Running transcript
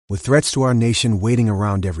With threats to our nation waiting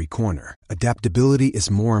around every corner, adaptability is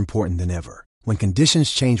more important than ever. When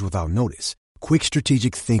conditions change without notice, quick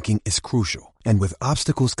strategic thinking is crucial. And with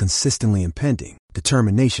obstacles consistently impending,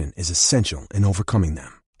 determination is essential in overcoming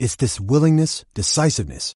them. It's this willingness,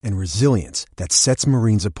 decisiveness, and resilience that sets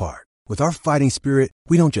Marines apart. With our fighting spirit,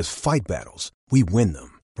 we don't just fight battles, we win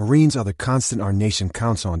them. Marines are the constant our nation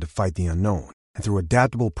counts on to fight the unknown. And through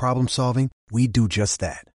adaptable problem solving, we do just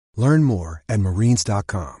that. Learn more at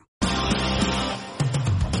marines.com.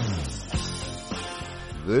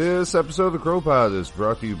 This episode of the CROpod is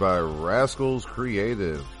brought to you by Rascals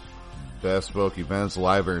Creative. Bespoke events,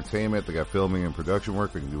 live entertainment. They got filming and production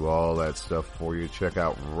work. They can do all that stuff for you. Check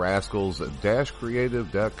out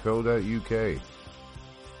rascals-creative.co.uk.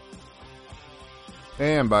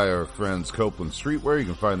 And by our friends Copeland Streetwear. You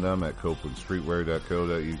can find them at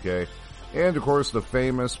copelandstreetwear.co.uk. And of course the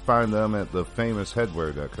famous, find them at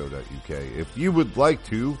thefamousheadwear.co.uk. If you would like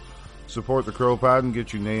to support the CROpod and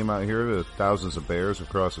get your name out here to thousands of bears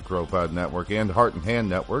across the CROpod network and Heart and Hand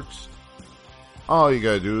networks, all you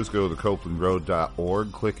gotta do is go to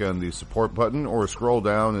copelandroad.org, click on the support button, or scroll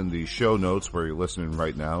down in the show notes where you're listening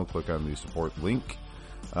right now, click on the support link,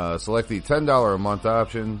 select the $10 a month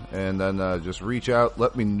option, and then just reach out,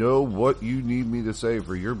 let me know what you need me to say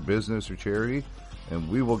for your business or charity, and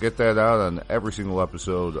we will get that out on every single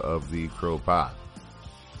episode of the CROpod.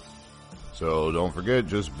 So don't forget,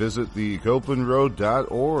 just visit the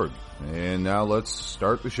copelandroad.org. And now let's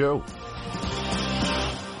start the show.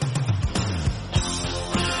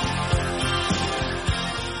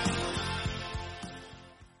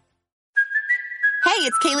 Hey,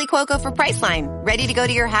 it's Kaylee Cuoco for Priceline. Ready to go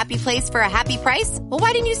to your happy place for a happy price? Well,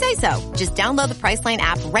 why didn't you say so? Just download the Priceline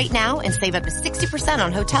app right now and save up to 60%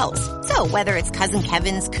 on hotels. So whether it's Cousin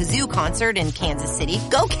Kevin's Kazoo concert in Kansas City,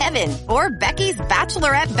 go Kevin, or Becky's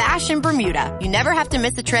Bachelorette Bash in Bermuda, you never have to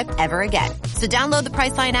miss a trip ever again. So download the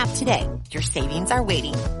Priceline app today. Your savings are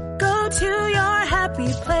waiting. Go to your happy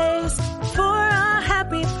place for a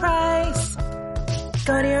happy price.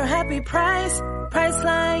 Go to your happy price,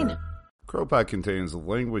 Priceline. CROpod contains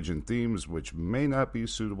language and themes which may not be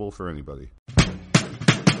suitable for anybody.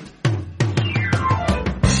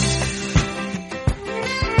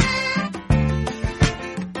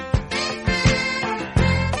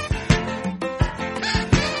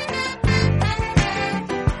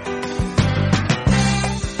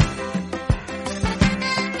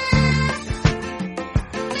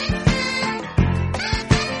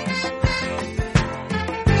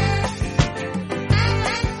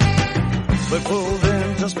 Pulled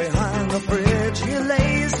in just behind the bridge, he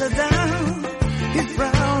lays her down, he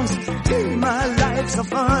frowns, my life's a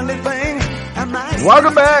funny thing.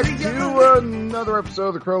 Welcome back to another episode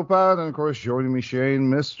of the CROpod, and of course joining me, Shane,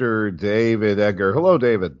 Mr. David Edgar. Hello,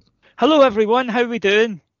 David. Hello, everyone. How are we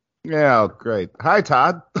doing? Yeah, great. Hi,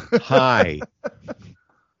 Todd. Hi.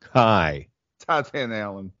 Hi. Todd Van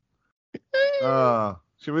Allen.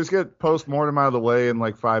 Should we just get post-mortem out of the way in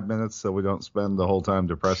like 5 minutes so we don't spend the whole time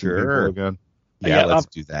depressing people again? Yeah, let's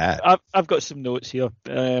do that. I've got some notes here.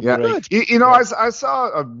 Yeah, right. You know, I saw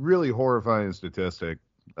a really horrifying statistic.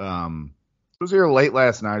 It was here late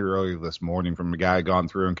last night or early this morning from a guy gone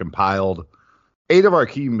through and compiled 8 of our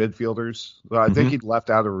key midfielders. So I think he'd left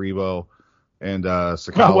out Aribo and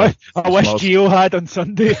Sakala. I wish Gio had on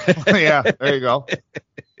Sunday. Yeah, there you go.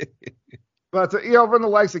 But, you know, from the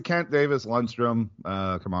likes of Kent Davis, Lundstrom,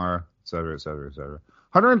 Kamara, et cetera, et cetera, et cetera.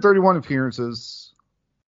 131 appearances,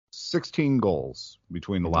 16 goals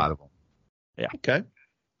between a lot of them. Yeah. Okay.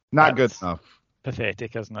 Not good enough.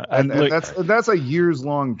 Pathetic, isn't it? And look, that's a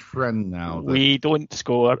years-long trend now. We don't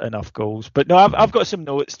score enough goals. But no, I've got some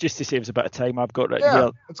notes just to save us a bit of time. I've got right here.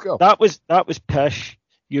 Let's go. That was pish.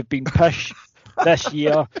 You've been pish this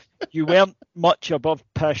year. You weren't much above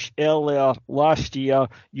pish earlier last year.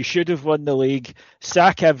 You should have won the league.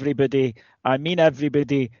 Sack everybody. I mean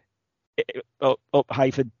everybody.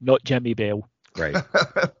 Not Jimmy Bell. Right.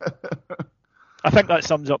 I think that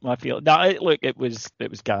sums up my feeling. Now, look, it was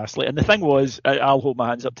ghastly. And the thing was, I'll hold my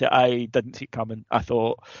hands up to it. I didn't see it coming. I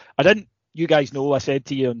didn't. You guys know, I said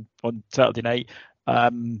to you on Saturday night, I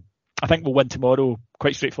think we'll win tomorrow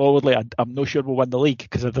quite straightforwardly. I'm not sure we'll win the league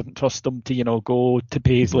because I didn't trust them to, go to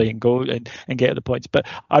Paisley and go and get the points. But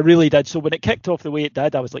I really did. So when it kicked off the way it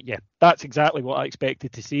did, I was like, yeah, that's exactly what I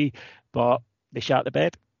expected to see. But they shat the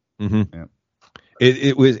bed. Mm-hmm. Yeah.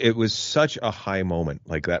 It was such a high moment.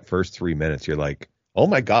 Like that first 3 minutes, you're like, oh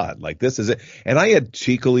my God, like this is it. And I had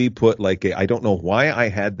cheekily put I don't know why I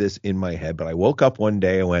had this in my head, but I woke up one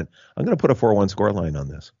day and went, I'm going to put a 4-1 scoreline on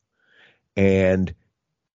this. And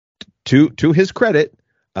to his credit,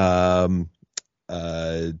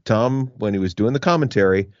 Tom, when he was doing the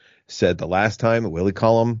commentary, said the last time Willie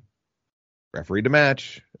Collum refereed a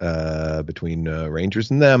match between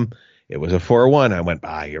Rangers and them, it was a 4-1. I went,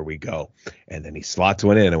 here we go. And then he slots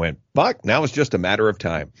one in. I went, fuck, now it's just a matter of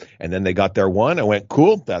time. And then they got their one. I went,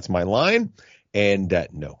 cool, that's my line. And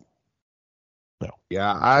no.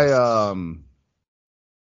 Yeah,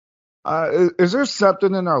 is there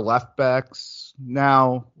something in our left backs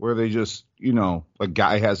now where they just, a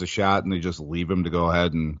guy has a shot and they just leave him to go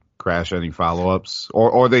ahead and crash any follow-ups?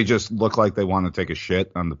 Or they just look like they want to take a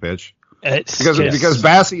shit on the pitch? Because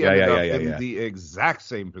Bassey ended up in the exact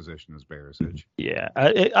same position as Barisic. Yeah,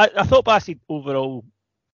 I thought Bassey overall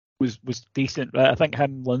was decent. Right? I think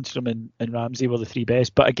him, Lundstrom, and Ramsey were the three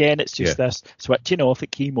best. But again, it's just this switching off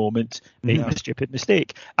at key moments, making a stupid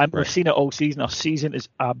mistake. And we've seen it all season. Our season is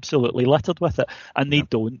absolutely littered with it. And they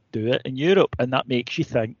don't do it in Europe. And that makes you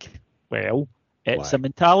think, well, it's a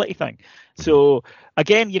mentality thing. So,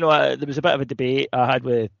 again, there was a bit of a debate I had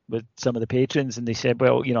with some of the patrons, and they said,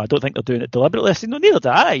 well, I don't think they're doing it deliberately. I said, no, neither do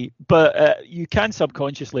I. But you can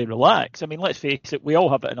subconsciously relax. I mean, let's face it, we all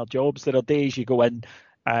have it in our jobs. There are days you go in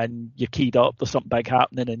and you're keyed up, there's something big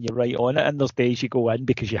happening and you're right on it, and there's days you go in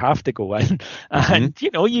because you have to go in. And,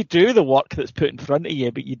 you do the work that's put in front of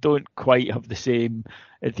you, but you don't quite have the same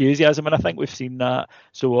enthusiasm. And I think we've seen that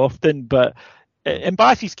so often. But in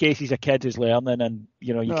Bassey's case, he's a kid who's learning, and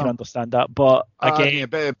you can understand that. But again, in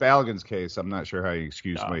Balogun's case, I'm not sure how you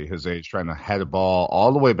excuse his age trying to head a ball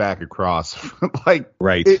all the way back across.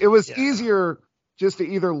 Right. It was easier just to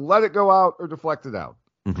either let it go out or deflect it out.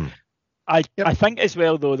 Mm-hmm. I think as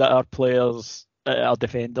well though that our players, our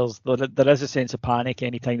defenders, there is a sense of panic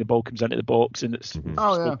anytime the ball comes into the box, and it's spoken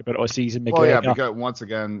about all season. McGregor. Because once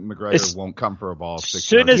again, McGregor won't come for a ball. As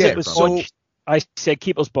soon as it was launched, I said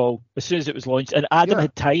keeper's ball as soon as it was launched, and Adam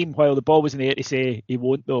had time while the ball was in the air to say he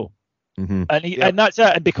won't though. Mm-hmm. And that's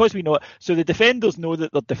it. And because we know it, so the defenders know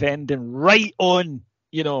that they're defending right on,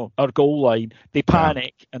 our goal line. They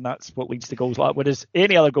panic, and that's what leads to goals like that. Whereas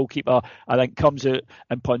any other goalkeeper, I think, comes out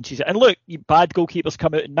and punches it. And look, bad goalkeepers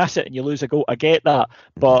come out and miss it, and you lose a goal. I get that,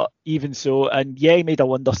 but even so, and he made a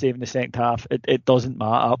wonder save in the second half. It doesn't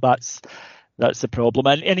matter. That's the problem.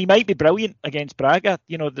 And he might be brilliant against Braga,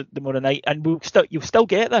 the more night. And you'll still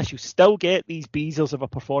get this. You'll still get these beezers of a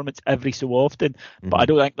performance every so often. But I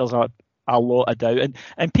don't think there's a lot of doubt.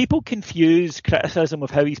 And people confuse criticism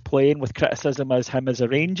of how he's playing with criticism as him as a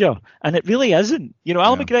Ranger. And it really isn't.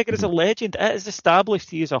 Al McGregor is a legend. It is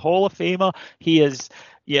established. He is a Hall of Famer. He is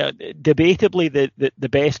debatably the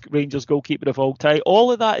best Rangers goalkeeper of all time.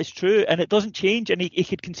 All of that is true, and it doesn't change. And he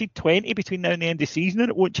could concede 20 between now and the end of the season, and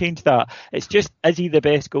it won't change that. It's just, is he the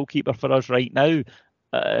best goalkeeper for us right now?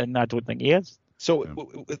 And I don't think he is.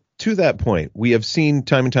 So to that point, we have seen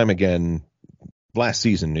time and time again, last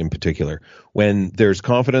season in particular, when there's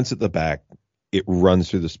confidence at the back, it runs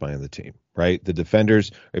through the spine of the team, right? The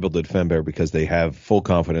defenders are able to defend better because they have full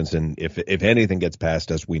confidence, and if anything gets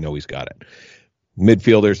past us, we know he's got it.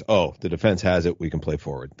 Midfielders, the defense has it, we can play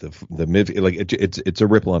forward. The midfield, it's a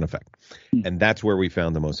ripple-on effect, and that's where we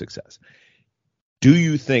found the most success. Do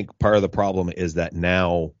you think part of the problem is that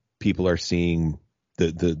now people are seeing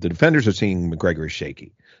the defenders are seeing McGregor is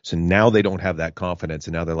shaky, so now they don't have that confidence,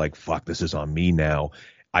 and now they're like, "Fuck, this is on me now.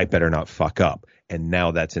 I better not fuck up." And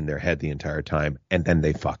now that's in their head the entire time, and then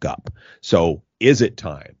they fuck up. So is it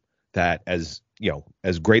time that, as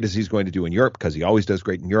great as he's going to do in Europe, because he always does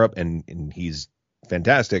great in Europe, and he's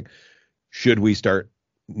fantastic, should we start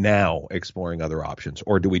now exploring other options,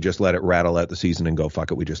 or do we just let it rattle out the season and go, fuck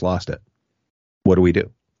it, we just lost it? What do we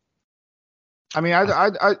do? I mean,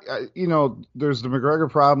 there's the McGregor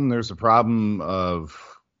problem. There's the problem of,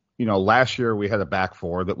 last year we had a back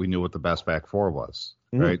four that we knew what the best back four was,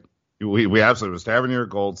 right? We absolutely was Tavernier,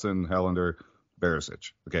 Goldson, Helander,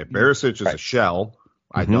 Barisic. Okay, Barisic is a shell.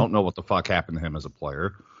 I don't know what the fuck happened to him as a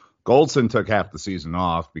player. Goldson took half the season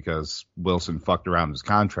off because Wilson fucked around his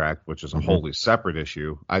contract, which is a wholly separate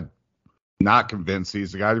issue. I'm not convinced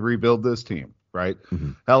he's the guy to rebuild this team, right?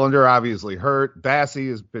 Helander obviously hurt. Bassey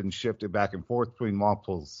has been shifted back and forth between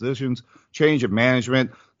multiple positions. Change of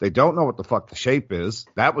management. They don't know what the fuck the shape is.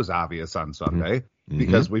 That was obvious on Sunday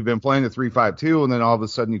because we've been playing the 3-5-2, and then all of a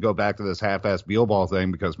sudden you go back to this half-ass Beal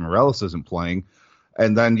thing because Morelos isn't playing.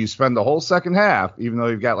 And then you spend the whole second half, even though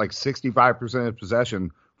you've got like 65% of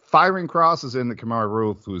possession, firing crosses into Kemar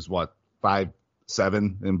Roof, who's 5'7"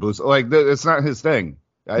 in boost. Like, it's not his thing.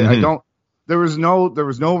 I don't. There was no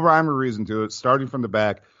rhyme or reason to it. Starting from the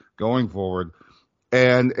back, going forward,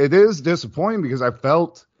 and it is disappointing because I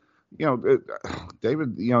felt,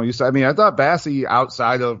 David, you said. I mean, I thought Bassey,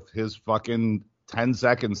 outside of his fucking 10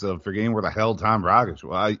 seconds of forgetting where the hell Tom Rogic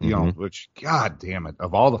was. You know, which, God damn it,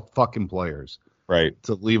 of all the fucking players, right,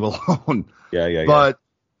 to leave alone. Yeah. But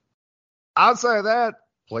outside of that,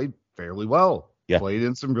 played fairly well. Yeah. Played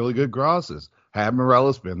in some really good crosses. Had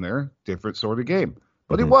Morellis been there, different sort of game.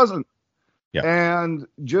 But he wasn't. Yeah. And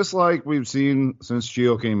just like we've seen since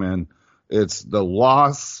Gio came in, it's the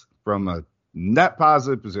loss from a net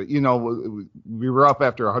positive position. You know, we were up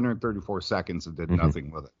after 134 seconds and did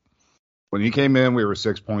nothing with it. When he came in, we were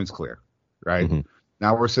 6 points clear, right?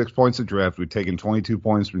 Now we're 6 points adrift. We've taken 22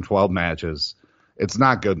 points from 12 matches. It's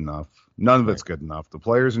not good enough. None of it's good enough. The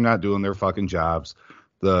players are not doing their fucking jobs.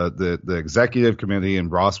 The executive committee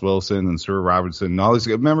and Ross Wilson and Sir Robertson and all these.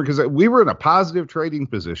 Remember, because we were in a positive trading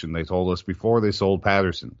position, they told us, before they sold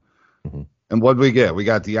Patterson. And what did we get? We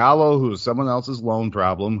got Diallo, who was someone else's loan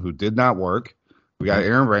problem, who did not work. We got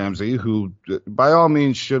Aaron Ramsey, who by all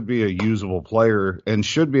means should be a usable player and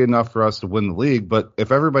should be enough for us to win the league. But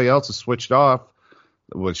if everybody else is switched off,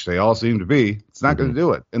 which they all seem to be, it's not going to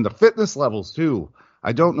do it. And the fitness levels, too.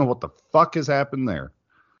 I don't know what the fuck has happened there.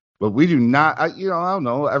 But we do not, I don't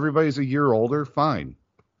know. Everybody's a year older, fine.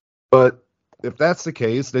 But if that's the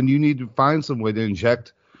case, then you need to find some way to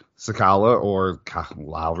inject Sakala or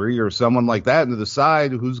Lowry or someone like that into the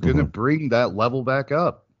side who's going to bring that level back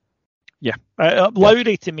up. Yeah.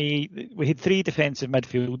 Lowry, to me, we had three defensive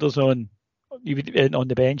midfielders on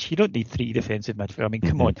the bench. You don't need three defensive midfielders. I mean,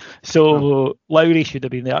 come on. So Lowry should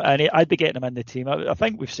have been there, and I'd be getting him in the team. I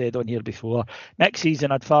think we've said on here before, next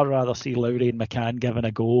season I'd far rather see Lowry and McCann given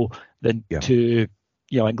a go than two,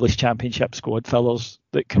 English Championship squad fillers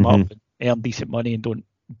that come up and earn decent money and don't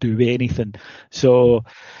do anything. So,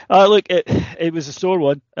 look, it was a sore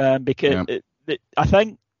one because I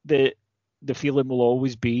think the feeling will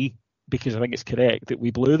always be, because I think it's correct, that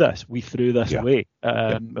we blew this. We threw this away,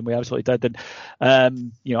 and we absolutely did.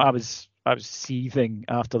 And I was seething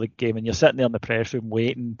after the game, and you're sitting there in the press room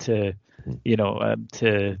waiting to give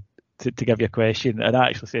you a question. And I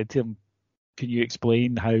actually said to him, "Can you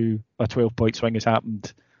explain how a 12-point swing has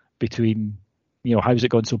happened between, how's it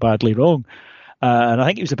gone so badly wrong?" And I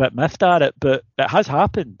think he was a bit miffed at it, but it has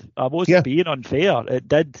happened. I wasn't being unfair. It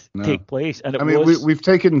did take place, and we've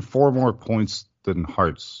taken 4 more points than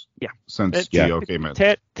Hearts since Gio came in.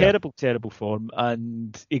 Terrible form,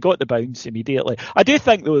 and he got the bounce immediately. I do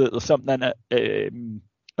think, though, that there's something in it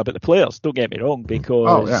about the players, don't get me wrong,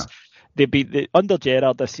 because under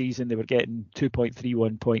Gerrard this season, they were getting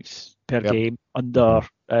 2.31 points per game. Under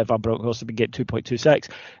Van Bronckhorst, they've been getting 2.26.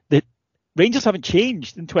 The Rangers haven't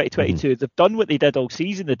changed in 2022. They've done what they did all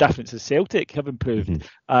season. The difference is Celtic have improved,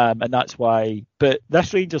 and that's why. But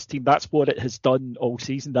this Rangers team, that's what it has done all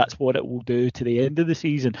season. That's what it will do to the end of the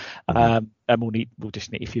season. And we'll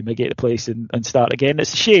just need to fumigate the place and start again.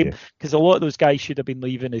 It's a shame because a lot of those guys should have been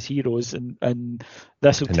leaving as heroes, and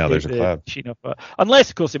this will take there's a cloud.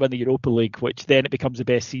 Unless, of course, they win the Europa League, which then it becomes the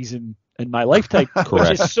best season in my lifetime,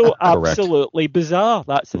 which is so absolutely bizarre.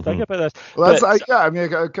 That's the thing about this. Well,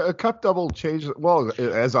 a cup double changes. Well,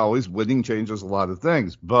 as always, winning changes a lot of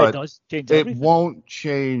things, but it does change everything. It won't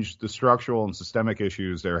change the structural and systemic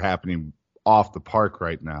issues that are happening off the park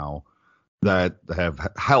right now that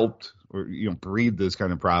have helped or breed this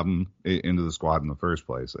kind of problem into the squad in the first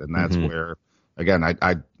place. And that's where, again,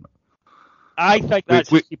 I think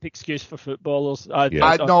that's a cheap excuse for footballers. I'm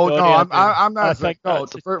not saying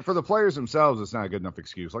for the players themselves. It's not a good enough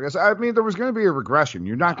excuse. Like I said, there was going to be a regression.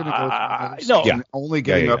 You're not going to go only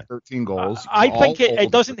getting up 13 goals. I think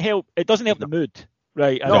it doesn't help. It doesn't help the mood.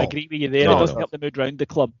 Right, I agree with you there. It doesn't help the mood around the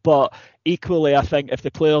club. But equally, I think if the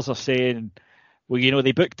players are saying, well,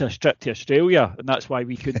 they booked a trip to Australia, and that's why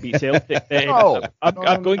we couldn't beat Celtic.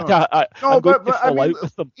 I'm going to fall out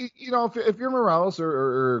with them. If you're Morales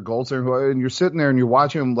or Goldstein, and you're sitting there and you're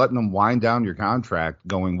watching them, letting them wind down your contract,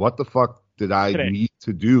 going, what the fuck did I need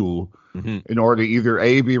to do in order to either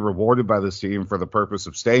A, be rewarded by this team for the purpose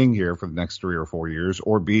of staying here for the next 3 or 4 years,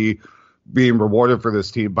 or B, being rewarded for this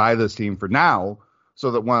team by this team for now,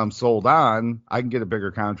 so that when I'm sold on, I can get a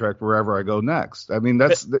bigger contract wherever I go next. I mean, they're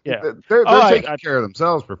taking care of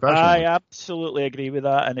themselves professionally. I absolutely agree with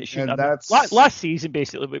that, and it should. Last season,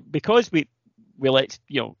 basically, because we let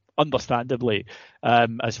understandably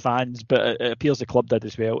as fans, but it appears the club did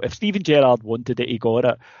as well. If Steven Gerrard wanted it, he got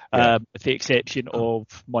it, with the exception of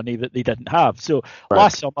money that they didn't have. So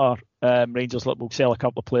last summer, Rangers will sell a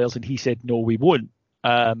couple of players, and he said, "No, we won't."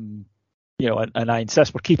 And I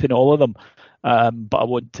insist we're keeping all of them. But I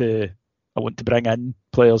want to bring in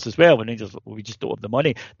players as well. And Rangers, we just don't have the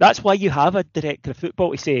money. That's why you have a director of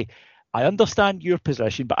football to say, I understand your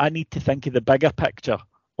position, but I need to think of the bigger picture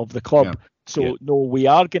of the club. Yeah. So, no, we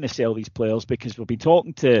are going to sell these players because we've been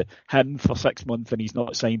talking to him for 6 months and he's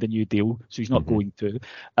not signed a new deal, so he's not going to.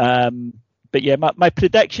 But yeah, my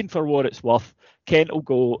prediction for what it's worth, Kent will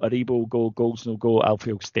go, Aribo will go, Goldston will go,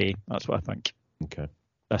 Alfie will stay. That's what I think. Okay.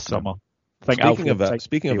 This summer. I think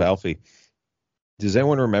Speaking of Alfie, does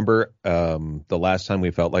anyone remember the last time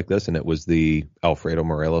we felt like this, and it was the Alfredo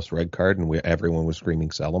Morelos red card, and everyone was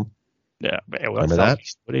screaming "sell him"? Yeah, well, remember that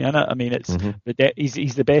story, isn't it? I mean, it's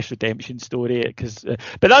he's the best redemption story because,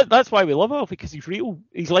 but that's why we love Alfie, because he's real.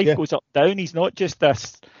 His life goes up and down. He's not just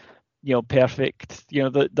this, perfect.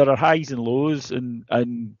 There are highs and lows,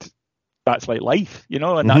 and that's like life,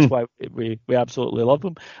 and that's why we absolutely love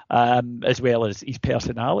him, as well as his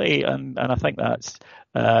personality, and I think that's.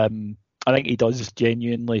 I think he does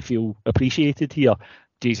genuinely feel appreciated here.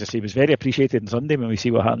 Jesus, he was very appreciated on Sunday when we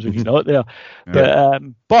see what happens when he's not there. Yeah.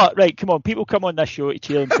 But right, come on, people come on this show to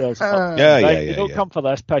cheer themselves up. They don't come for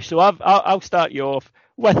this pish. So I'll start you off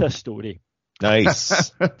with a story.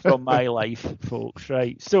 Nice. From my life, folks.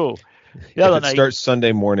 Right. So the other night starts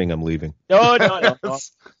Sunday morning. I'm leaving. No.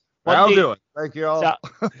 I'll do it. Thank you all.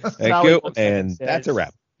 Thank you. And that's a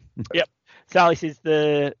wrap. Yep. Sally says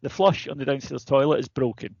the flush on the downstairs toilet is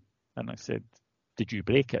broken. And I said, did you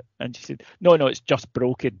break it? And she said, no, it's just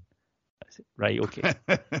broken. I said, right, okay.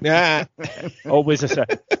 Yeah. Always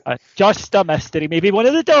just a mystery. Maybe one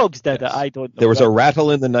of the dogs did it. I don't know. There was a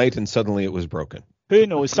rattle in the night and suddenly it was broken. Who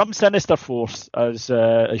knows? Some sinister force, as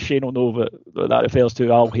Shane will know that refers to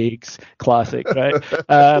Al Haig's classic, right?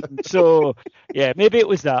 So, yeah, maybe it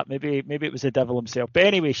was that. Maybe it was the devil himself. But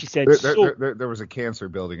anyway, she said... There was a cancer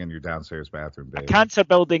building in your downstairs bathroom, Dave. A cancer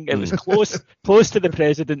building. It was close to the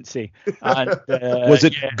presidency. And, was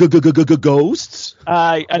it ghosts?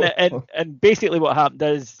 And basically what happened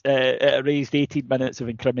is it raised 18 minutes of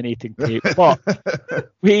incriminating tape. But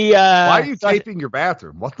we... Why are you taping your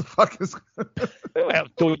bathroom? What the fuck is... Well,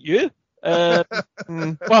 don't you? But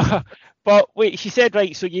wait, she said,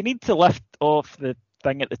 right, so you need to lift off the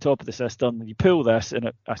thing at the top of the cistern, and you pull this,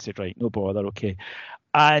 and I said, right, no bother, okay.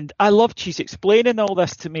 And I loved she's explaining all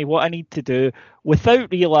this to me, what I need to do,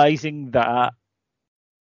 without realising that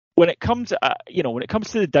when it comes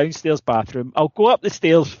to the downstairs bathroom, I'll go up the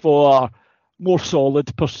stairs for more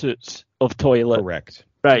solid pursuits of toilet. Correct.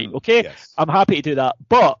 Right, okay? Yes. I'm happy to do that,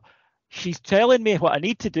 but she's telling me what I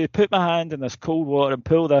need to do, put my hand in this cold water and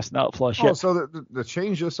pull this and that'll flush it. Oh, so the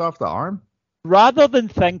change this off the arm? Rather than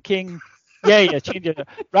thinking, change it.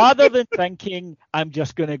 Rather than thinking, I'm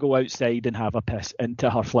just going to go outside and have a piss into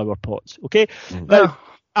her flower pots, okay? Now,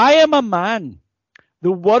 I am a man.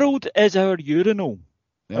 The world is our urinal,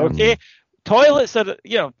 okay? Toilets are,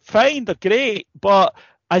 fine, they're great, but...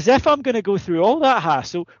 as if I'm going to go through all that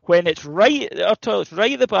hassle when our toilet's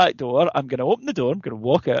right at the back door, I'm going to open the door, I'm going to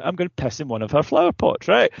walk out, I'm going to piss in one of her flower pots,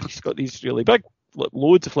 right? She's got these really big,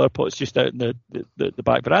 loads of flower pots just out in the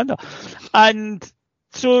back veranda. And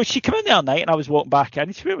so she came in the other night and I was walking back in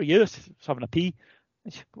and she said, where were you? I was having a pee.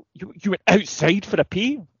 And she said, you went outside for a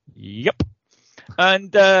pee? Yep.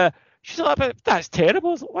 And she's like, that's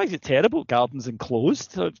terrible. I was like, why is it terrible? Garden's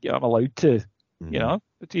enclosed. So, I'm allowed to...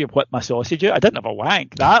 do you whip my sausage out? I didn't have a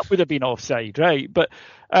wank. That would have been offside, right? But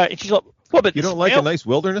and she's like, what about you don't like a nice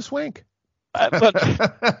wilderness wank? But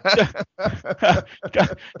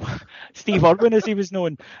Steve Irwin, as he was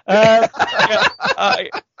known. I'm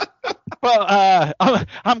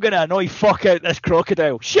going to annoy fuck out this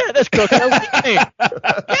crocodile. Shit, this crocodile. Yeah,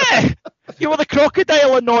 you were the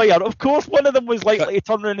crocodile annoyer. Of course, one of them was likely to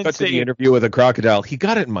turn around and say... the interview with a crocodile. He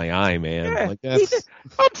got it in my eye, man. Yeah,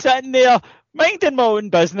 I'm sitting there minding my own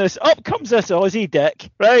business. Up comes this Aussie dick,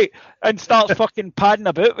 right, and starts fucking padding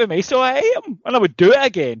about with me. So I hate him, and I would do it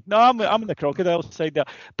again. No, I'm on the crocodile side there.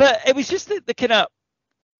 But it was just the kind of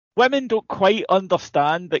women don't quite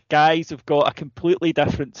understand that guys have got a completely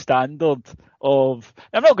different standard of...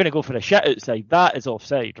 I'm not going to go for a shit outside. That is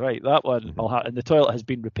offside, right? That one, and the toilet has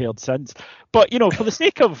been repaired since. But, for the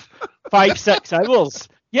sake of 5-6 hours...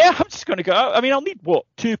 yeah, I'm just going to go out. I mean, I'll need,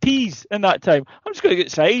 2 peas in that time. I'm just going to get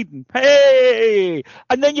outside and, hey!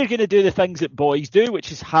 And then you're going to do the things that boys do, which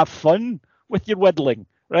is have fun with your whittling,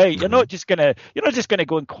 right? You're not just going to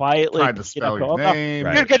go and quietly... try to spell your name.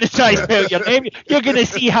 Right. You're going to try to spell your name. You're going to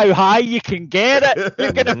see how high you can get it.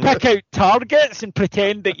 You're going to pick out targets and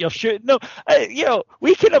pretend that you're shooting them.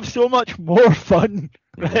 We can have so much more fun,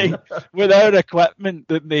 right, with our equipment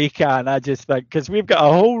than they can, I just think, because we've got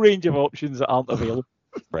a whole range of options that aren't available.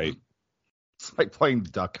 Right. It's like playing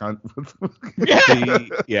duck hunt.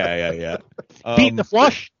 Yeah. Beat the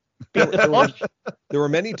flush. There were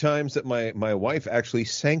many times that my wife actually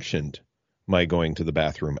sanctioned my going to the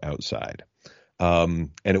bathroom outside. And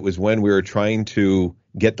it was when we were trying to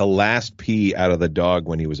get the last pee out of the dog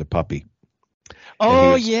when he was a puppy.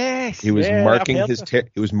 Oh, yes. He was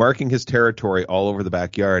marking his territory all over the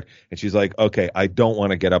backyard. And she's like, okay, I don't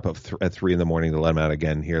want to get up at 3 a.m. to let him out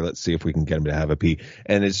again. Here, let's see if we can get him to have a pee.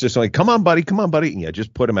 And it's just like, come on, buddy. And you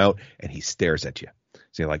just put him out, and he stares at you.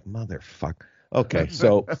 So you're like, motherfucker. Okay,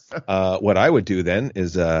 so what I would do then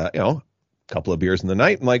is, a couple of beers in the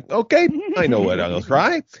night. I'm like, okay, I know what I'll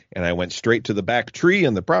try. And I went straight to the back tree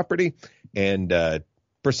on the property and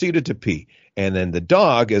proceeded to pee. And then the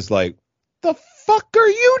dog is like, the fuck are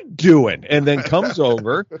you doing? And then comes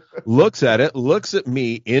over, looks at it, looks at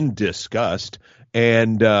me in disgust.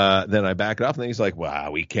 And then I back it off. And then he's like,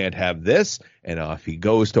 wow, we can't have this. And off he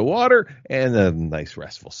goes to water and a nice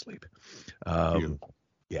restful sleep.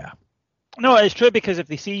 Yeah. No, it's true, because if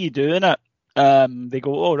they see you doing it, they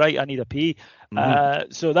go, oh, right, I need a pee.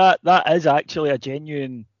 So that is actually a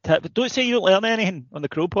genuine tip. But don't say you don't learn anything on the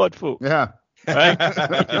CROpod, folks. Yeah. Right?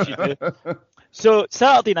 Because you do. So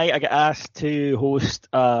Saturday night, I got asked to host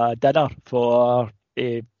a dinner for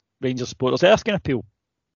Rangers supporters Erskine appeal.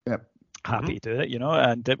 Yep. Happy to do it,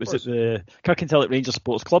 and it was at the Kirkintilloch Rangers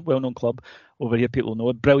Sports Club, well-known club over here. People know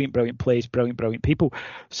it. Brilliant place, brilliant people.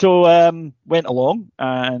 So went along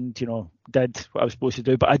and, did what I was supposed to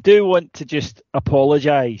do. But I do want to just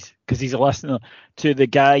apologise, because he's a listener, to the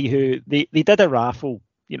guy who, they did a raffle,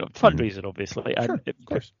 fundraiser, obviously, and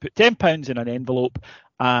put £10 in an envelope.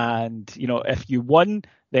 And, if you won,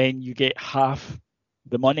 then you get half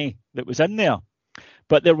the money that was in there.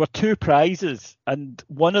 But there were 2 prizes, and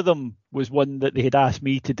one of them was one that they had asked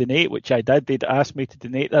me to donate, which I did. They'd asked me to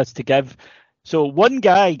donate this to give. So one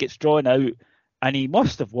guy gets drawn out, and he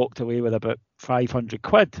must have walked away with about 500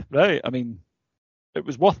 quid, right? I mean, it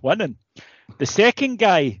was worth winning. The second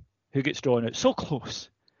guy who gets drawn out, so close,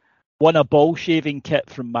 won a ball shaving kit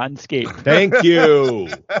from Manscaped. Thank you.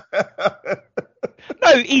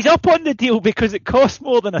 Now, he's up on the deal because it costs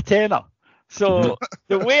more than a tenner. So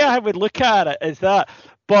the way I would look at it is that.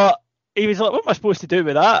 But he was like, what am I supposed to do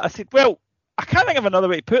with that? I said, well, I can't think of another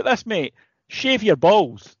way to put this, mate. Shave your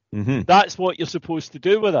balls. That's what you're supposed to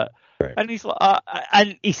do with it. Right. And he's like,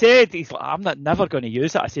 and he said, I'm never going to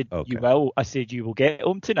use it. I said, okay. You will. I said, you will get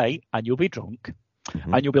home tonight and you'll be drunk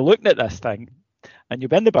and you'll be looking at this thing and you'll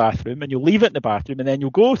be in the bathroom and you'll leave it in the bathroom and then you'll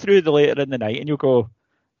go through the later in the night and you'll go,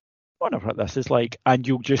 I wonder what this is like. And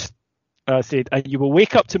you'll just, I said, and you will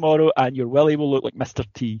wake up tomorrow and your willy will look like Mr.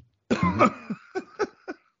 T.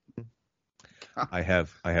 I have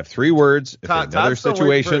 3 words. If another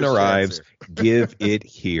situation arrives, give it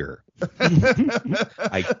here.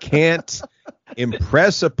 I can't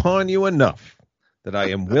impress upon you enough that I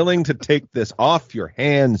am willing to take this off your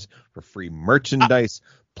hands for free merchandise.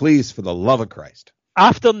 Please, for the love of Christ.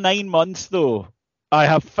 After 9 months, though, I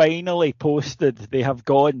have finally posted. They have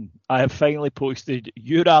gone. I have finally posted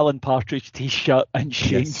your Alan Partridge T-shirt and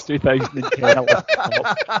Shane's 2010.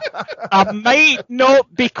 I might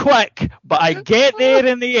not be quick, but I get there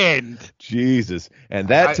in the end. Jesus, and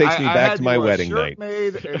that takes me back to my wedding night.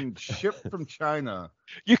 Made and shipped from China.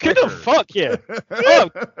 You could have, fuck yeah. Oh,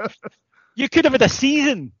 you could have had a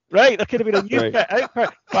season, right? There could have been a new kit out.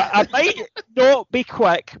 But I might not be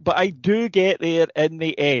quick, but I do get there in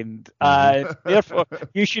the end. And therefore,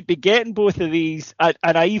 you should be getting both of these. And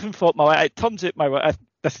I even thought it turns out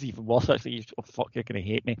this is even worse, actually. Oh, fuck, you're going to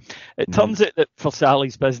hate me. It turns out that for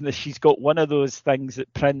Sally's business, she's got one of those things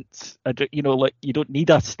that prints, like you don't need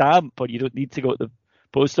a stamp or you don't need to go to the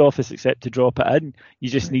post office except to drop it in. You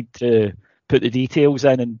just need to put the details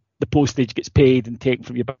in and the postage gets paid and taken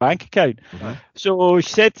from your bank account. So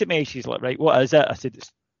she said to me, she's like, right, what is it? I said,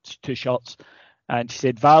 it's 2 shirts. And she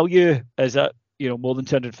said, value, is it, more than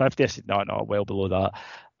 250? I said, no, well below that.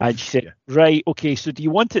 And she said, right, okay, so do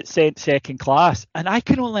you want it sent second class? And I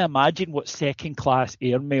can only imagine what second class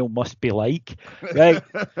airmail must be like, right?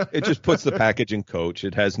 It just puts the package in coach.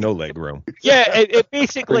 It has no leg room. Yeah, it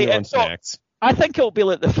basically... Bring your own snacks. I think it'll be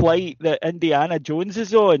like the flight that Indiana Jones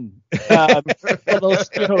is on. Where there's,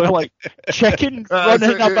 like chicken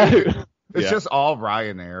running about. It's just all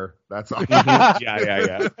Ryanair. That's all.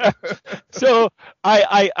 Yeah. So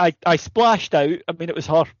I splashed out. I mean, it was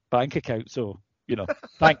her bank account, so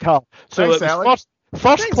thank her. So Thanks, it was Sally.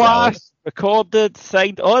 first class, Sally. Recorded,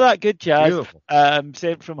 signed, all that good jazz.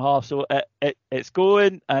 Sent from her. So it's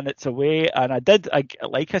going and it's away. And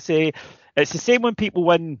like I say. It's the same when people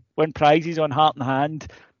win prizes on Heart and Hand.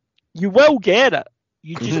 You will get it.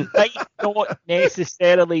 You just might not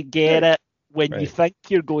necessarily get it when you think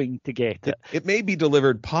you're going to get it. It may be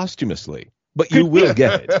delivered posthumously, but you will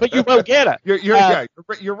get it. But you will get it.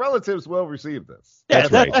 Your relatives will receive this. Yeah,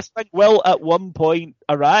 this thing will at one point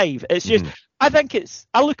arrive. It's just I think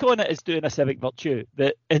I look on it as doing a civic virtue,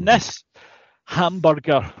 that in this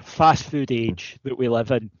hamburger fast food age that we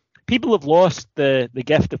live in, people have lost the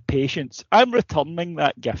gift of patience. I'm returning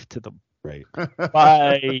that gift to them. Right.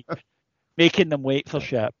 By making them wait for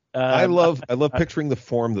shit. I love picturing the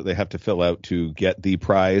form that they have to fill out to get the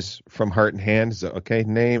prize from Heart and Hand. Is it, okay,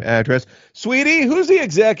 name, address. Sweetie, who's the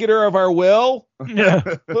executor of our will? Yeah.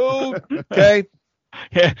 Who? Okay.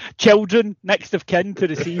 Yeah. Children, next of kin to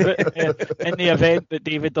receive it in the event that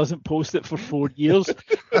David doesn't post it for 4 years.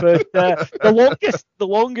 But the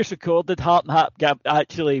longest recorded Heart and Hat gap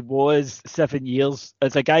actually was 7 years.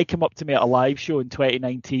 As a guy came up to me at a live show in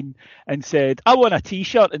 2019 and said, I won a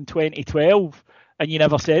T-shirt in 2012. And you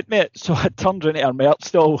never sent me it. So I turned into our merch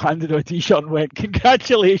stall, handed her a T-shirt and went,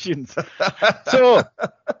 congratulations. So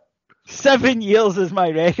 7 years is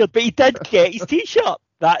my record. But he did get his T-shirt.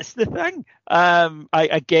 That's the thing.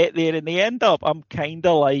 I get there and they end up, I'm kind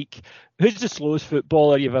of like, who's the slowest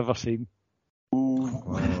footballer you've ever seen?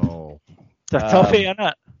 Oh. It's a toughie, isn't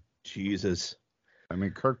it? Jesus. I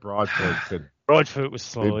mean, Kirk Broadfoot could Broadfoot was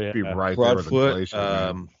slow, be right Broadfoot, there with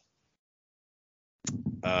inflation.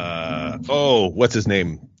 What's his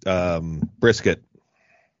name? Brisket.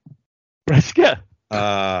 Brisket?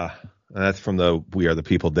 That's from the We Are the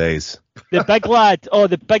People days. The big lad. Oh,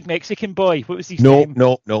 the big Mexican boy. What was his name?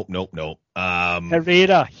 No.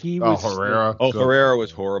 Herrera. He was Herrera. Oh, Herrera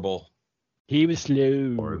was horrible. He was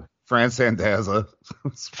slow. Or Fran Sandaza.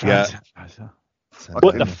 Yeah.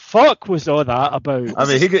 What the fuck was all that about? I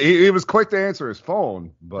mean, he was quick to answer his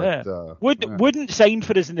phone, but wouldn't sign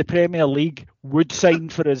for us in the Premier League. Would sign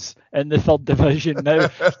for us in the third division. Now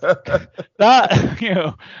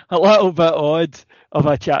that a little bit odd of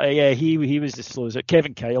a chat. Yeah, he was the slowest.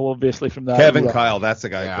 Kevin Kyle, obviously from that. Kyle, that's the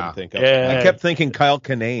guy I couldn't think of. Yeah. I kept thinking Kyle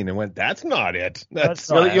Kinane and went, that's not it. That's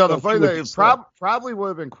not it. The funny thing, it probably would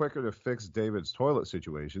have been quicker to fix David's toilet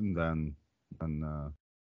situation than.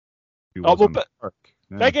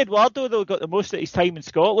 Big Eduardo, though, got the most of his time in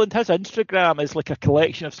Scotland. His Instagram is like a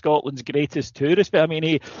collection of Scotland's greatest tourists. But I mean,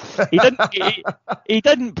 he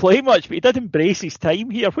didn't play much, but he did embrace his time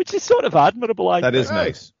here, which is sort of admirable. That is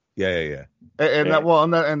nice. Yeah. And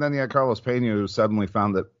then you had Carlos Pena, who suddenly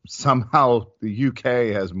found that somehow the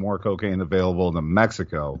UK has more cocaine available than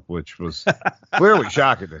Mexico, which was clearly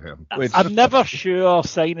shocking to him. I'm never sure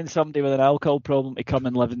signing somebody with an alcohol problem to come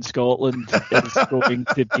and live in Scotland is going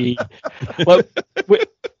to be. Well,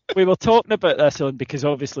 we were talking about this because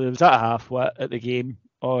obviously there was that half-wit at the game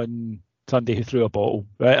on Sunday who threw a bottle,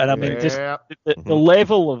 right? And I mean, just the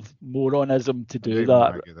level of moronism to do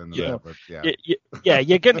that.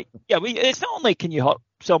 You're gonna. It's not only can you hurt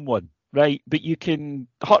someone, right, but you can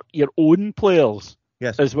hurt your own players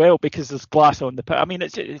as well because there's glass on the pitch. I mean,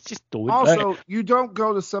 it's just don't. Also, you don't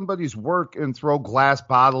go to somebody's work and throw glass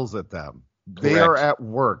bottles at them. They are at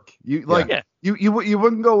work. You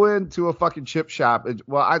wouldn't go into a fucking chip shop.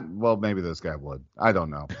 Well, maybe this guy would. I don't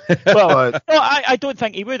know. I don't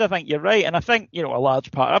think he would. I think you're right, and I think a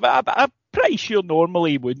large part. I'm pretty sure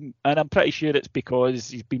normally he wouldn't, and I'm pretty sure it's because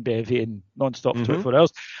he's been bevying non-stop 24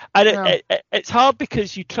 hours. And it's hard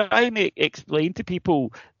because you try and explain to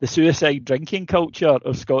people the suicide drinking culture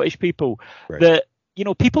of Scottish people that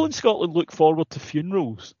people in Scotland look forward to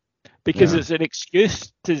funerals. Because it's an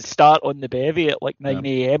excuse to start on the bevy at like 9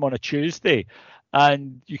 a.m. on a Tuesday,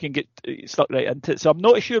 and you can get stuck right into it. So I'm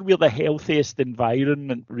not sure we're the healthiest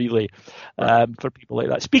environment, really, for people like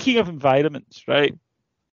that. Speaking of environments, right,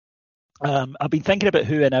 I've been thinking about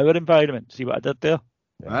who in our environment. See what I did there?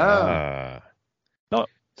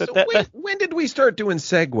 When did we start doing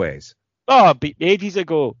segues? Oh, ages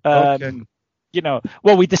ago. Okay.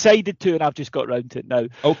 We decided to, and I've just got round to it now.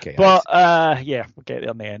 Okay. But, we'll get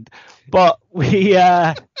there in the end. But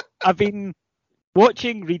I've been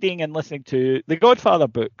reading, and listening to the Godfather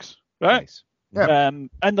books, right? Nice. Yeah.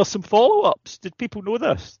 And there's some follow-ups. Did people know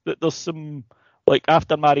this? That there's some, like,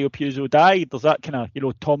 after Mario Puzo died, there's that kind of,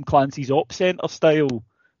 Tom Clancy's Op Center style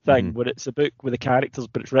thing, where it's a book with the characters,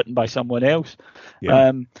 but it's written by someone else.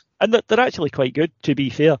 Yeah. And they're actually quite good, to be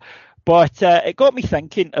fair. But it got me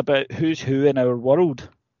thinking about who's who in our world,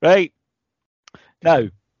 right? Now,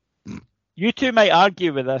 you two might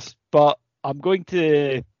argue with this, but I'm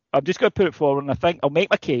just going to put it forward, and I think I'll make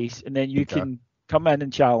my case, and then you can come in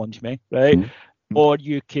and challenge me, right? Mm-hmm. Or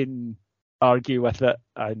you can argue with it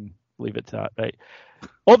and leave it to that, right?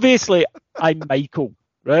 Obviously, I'm Michael,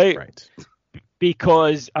 right? Right.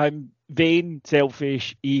 Because I'm vain,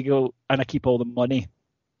 selfish, ego, and I keep all the money.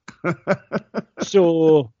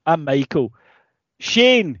 So I'm Michael.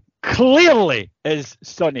 Shane clearly is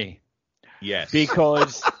Sonny. Yes.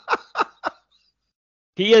 Because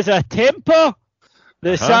he is a temper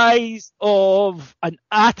the size of an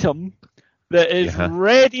atom that is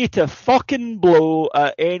ready to fucking blow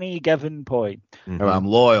at any given point. Mm-hmm. I'm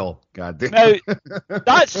loyal. God damn. Now,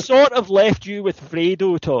 that sort of left you with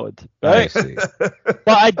Fredo, Todd, right? I see. But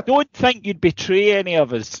I don't think you'd betray any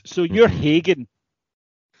of us, so you're Hagen.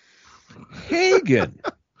 Hagen.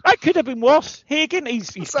 That could have been worse. Hagen,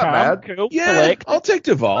 he's calm, cool, collected. I'll take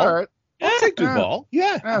Duvall. All right. I'll take Duvall.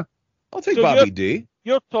 Yeah. I'll take Bobby D.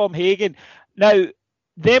 You're Tom Hagen. Now,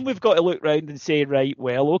 then we've got to look round and say, right,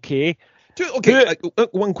 well, okay. Okay,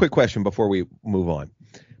 one quick question before we move on.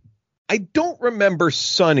 I don't remember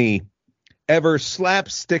Sonny ever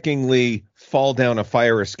slapstickingly fall down a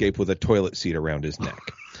fire escape with a toilet seat around his neck.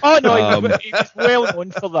 Oh, no, he was well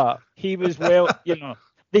known for that. He was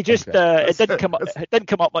they just, it didn't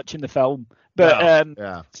come up much in the film.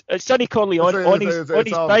 But Sonny Corleone on his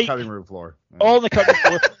bike, cutting room floor. on the cutting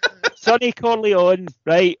floor. Sonny Corleone,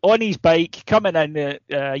 right, on his bike, coming in,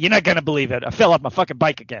 you're not going to believe it, I fell off my fucking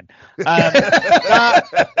bike again. That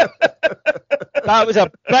was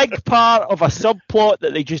a big part of a subplot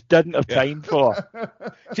that they just didn't have time for.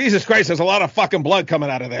 Jesus Christ, there's a lot of fucking blood coming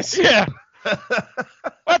out of this. Yeah.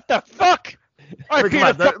 What the fuck?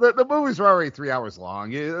 The movies were already 3 hours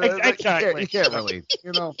long. Exactly. You can't really,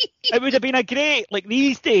 It would have been a great, like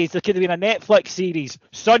these days, there could have been a Netflix series,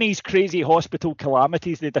 Sonny's Crazy Hospital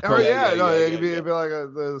Calamities. They'd have called it'd be like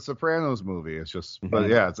the Sopranos movie. It's just, but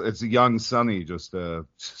it's a young Sonny just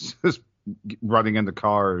running into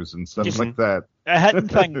cars and stuff like that. Hitting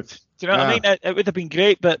things. Do you know what I mean? It would have been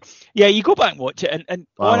great, but yeah, you go back and watch it, and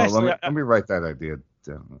honestly, let me write that idea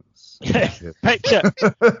down. Picture.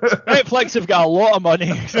 Netflix have got a lot of money.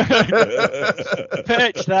 Pitch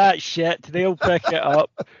that shit, they'll pick it up.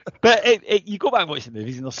 But you go back and watch the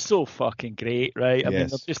movies, and they're so fucking great, right? I mean,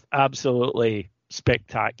 they're just absolutely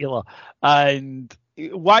spectacular. And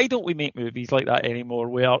why don't we make movies like that anymore,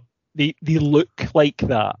 where they look like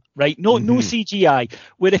that, right? No CGI.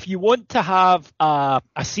 Where if you want to have a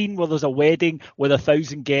scene where there's a wedding with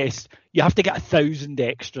 1,000 guests, you have to get 1,000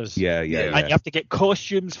 extras. Yeah. And you have to get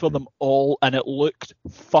costumes for them all, and it looked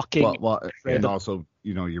fucking incredible. And also,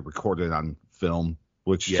 you record it on film,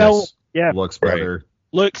 which looks better. Right.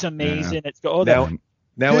 Looks amazing. Yeah. It's got all that.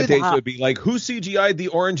 Nowadays it would be like, who CGI'd the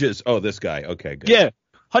oranges? Oh, this guy. Okay, good. Yeah,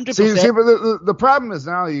 100%. See, but the problem is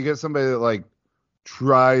now you get somebody that like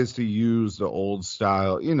tries to use the old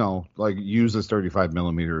style, like uses 35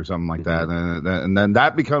 millimeter or something like that, and then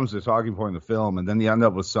that becomes the talking point of the film, and then you end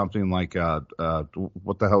up with something like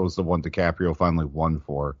what the hell was the one DiCaprio finally won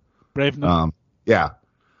for? Revenant.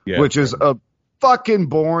 Which is a fucking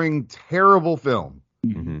boring, terrible film,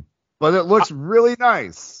 but it looks really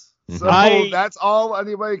nice. So that's all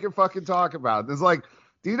anybody can fucking talk about. It's like,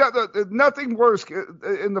 nothing worse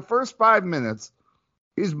in the first 5 minutes.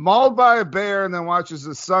 He's mauled by a bear and then watches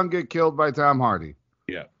his son get killed by Tom Hardy.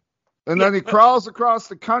 Yeah. And then he crawls across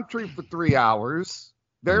the country for 3 hours,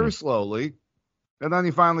 very slowly, and then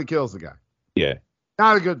he finally kills the guy. Yeah.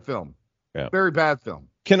 Not a good film. Yeah. Very bad film.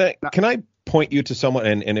 Can I point you to someone,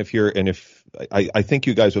 and if I think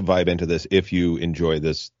you guys would vibe into this if you enjoy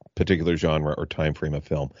this particular genre or time frame of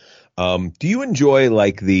film. Do you enjoy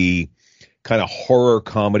like the kind of horror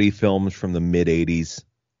comedy films from the mid 80s?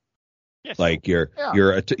 Yes. Like your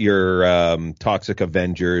Toxic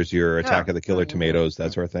Avengers, your Attack of the Killer Tomatoes,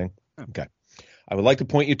 that sort of thing. Okay, I would like to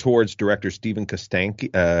point you towards director Steven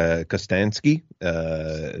Kostanski.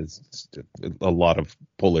 It's a lot of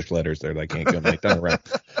Polish letters there that I can't get my tongue around.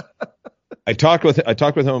 I talked with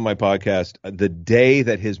him on my podcast the day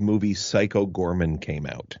that his movie Psycho Gorman came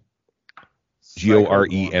out.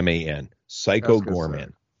 Goreman. Psycho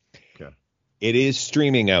Gorman. Okay. It is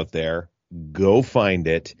streaming out there. Go find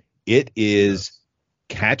it. It is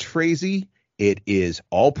catchphrasey. It is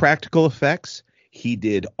all practical effects. He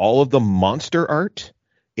did all of the monster art.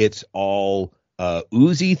 It's all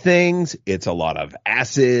oozy things. It's a lot of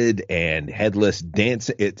acid and headless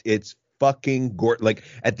dance. It's fucking gorgeous. Like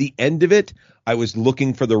at the end of it, I was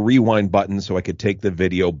looking for the rewind button so I could take the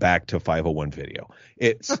video back to 501 video.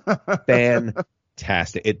 It's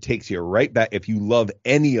fantastic. It takes you right back. If you love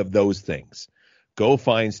any of those things, go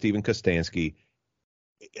find Steven Kostanski.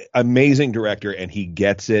 Amazing director, and he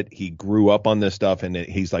gets it. He grew up on this stuff, and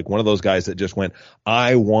he's like one of those guys that just went,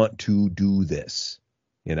 I want to do this.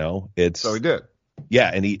 So he did.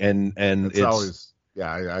 Yeah, and it's always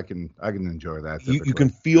I can enjoy that. You can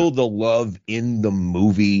feel the love in the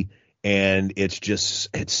movie, and it's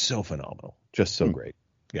so phenomenal, just so great.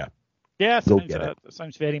 Yeah. Yeah, that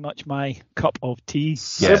sounds very much my cup of tea.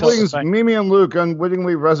 Siblings Mimi and Luke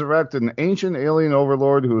unwittingly resurrect an ancient alien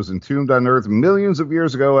overlord who was entombed on Earth millions of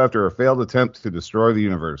years ago after a failed attempt to destroy the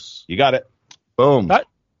universe. You got it. Boom.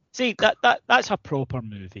 That's a proper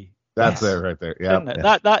movie. That's it right there.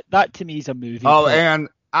 Yeah. That to me is a movie. Oh, and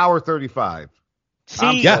hour 35.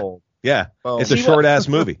 See, yeah. Boom. It's a short ass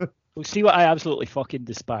movie. Well, see what I absolutely fucking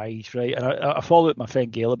despise, right? And I follow up my friend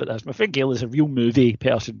Gail about this. My friend Gail is a real movie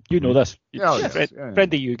person. You know this.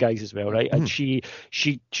 Friend of you guys as well, right? And she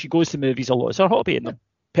goes to movies a lot. It's her hobby, and a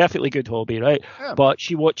perfectly good hobby, right? Yeah. But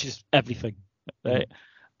she watches everything, right?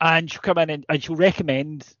 And she'll come in and she'll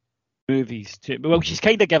recommend movies to. Well, she's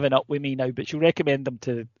kind of given up with me now, but she'll recommend them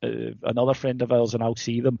to another friend of ours, and I'll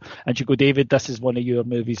see them. And she'll go, David, this is one of your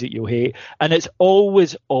movies that you'll hate. And it's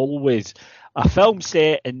always a film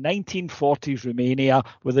set in 1940s Romania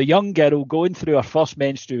with a young girl going through her first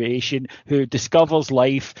menstruation who discovers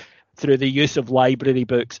life through the use of library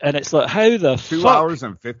books. And it's like, how the 2 hours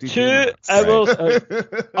and 52 minutes. 2 hours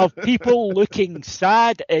of people looking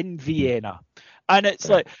sad in Vienna. And it's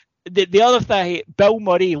like, the other thing I hate, Bill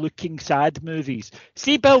Murray looking sad movies.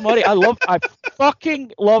 See, Bill Murray, I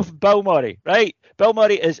fucking love Bill Murray, right? Bill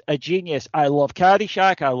Murray is a genius. I love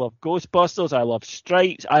Caddyshack. I love Ghostbusters. I love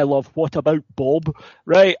Stripes. I love What About Bob,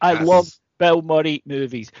 right? I love Bill Murray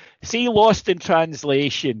movies. See Lost in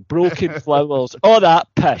Translation, Broken Flowers, all that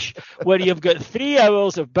pish, where you've got 3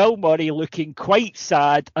 hours of Bill Murray looking quite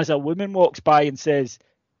sad as a woman walks by and says,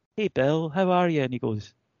 hey, Bill, how are you? And he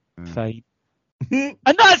goes, fine. And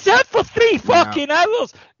that's it for 3 fucking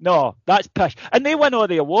hours. No, that's pish. And they win all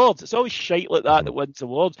the awards. It's always shite like that wins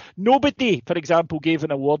awards. Nobody, for example, gave an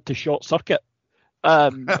award to Short Circuit.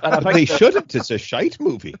 And I think they shouldn't. It's a shite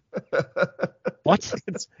movie. What?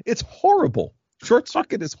 It's horrible. Short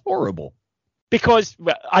Circuit is horrible. Because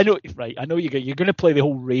I know, right? I know you're going to play the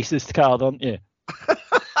whole racist card, aren't you?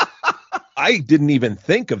 I didn't even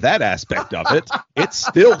think of that aspect of it. It's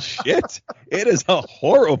still shit. It is a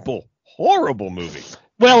horrible movie.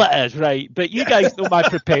 Well, it is, right? But you guys know my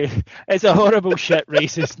propensity. It's a horrible shit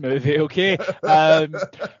racist movie, okay?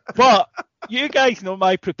 But you guys know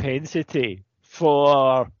my propensity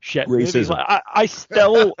for shit racism. Movies. Like, I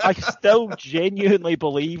still genuinely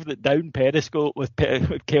believe that Down Periscope with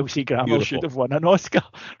Kelsey Grammer should have won an Oscar.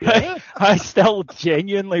 Right? Yeah. I still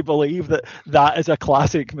genuinely believe that is a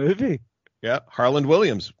classic movie. Yeah, Harland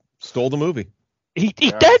Williams stole the movie. He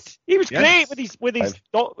did. He was great with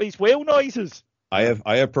his whale noises. I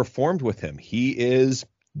have performed with him. He is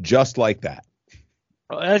just like that.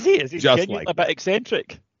 Is he? Is he just genuinely a bit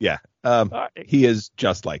eccentric? Yeah. He is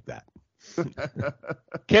just like that.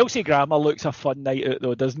 Kelsey Grammer looks a fun night out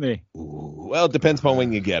though, doesn't he? Ooh, well, it depends upon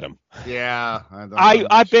when you get him. Yeah.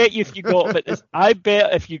 I bet you if you got him at this, I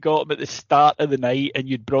bet if you got him at the start of the night and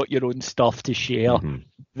you'd brought your own stuff to share,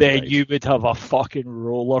 then you would have a fucking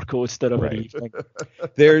roller coaster of an evening.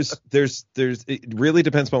 It really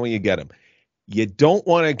depends upon when you get him. You don't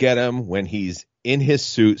want to get him when he's in his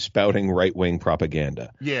suit spouting right-wing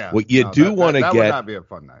propaganda. Yeah. What you do want to get... That would not be a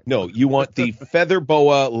fun night. No, you want the feather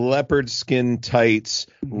boa, leopard skin tights,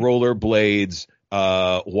 rollerblades,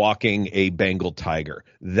 walking a Bengal tiger.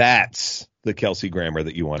 That's the Kelsey Grammer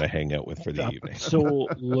that you want to hang out with for the evening.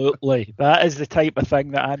 Absolutely. That is the type of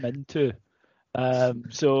thing that I'm into.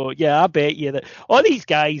 So yeah, I bet you that all these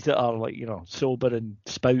guys that are like, sober and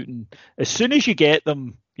spouting, as soon as you get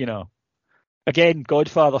them, again,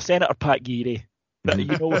 Godfather, Senator Pat Geary, but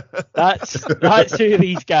that's who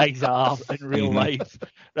these guys are in real life,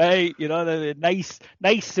 right? They're nice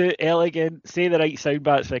suit, elegant, say the right sound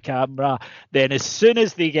bites for the camera. Then as soon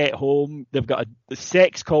as they get home, they've got a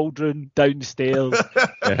sex cauldron downstairs.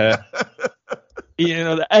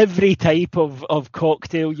 Every type of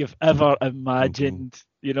cocktail you've ever imagined,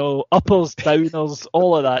 uppers, downers,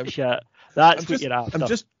 all of that shit. That's what you're after. I'm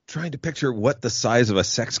just trying to picture what the size of a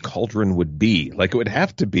sex cauldron would be. Like, it would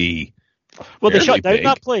have to be. Well, they shut down big.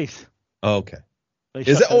 that place. Oh, okay.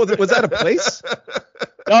 Was that a place?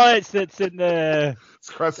 No, it's in the. It's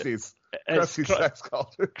Krusty's. Krusty's sex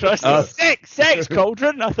cauldron. Krusty's sex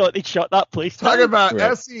cauldron. I thought they'd shut that place down. Talking about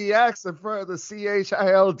SEX in front of the CHILDREN.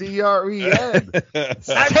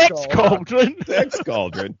 Sex cauldron. Sex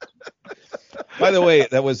cauldron. By the way,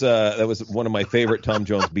 that was one of my favorite Tom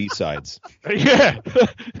Jones B-sides. Yeah.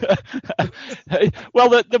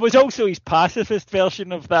 Well, there was also his pacifist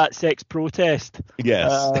version of that, Sex Protest.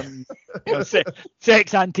 Yes.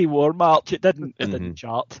 Sex Anti-War March. It didn't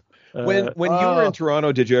chart. When you were in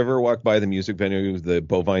Toronto, did you ever walk by the music venue, the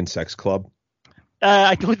Bovine Sex Club?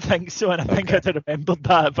 I don't think so, and I think I'd have remembered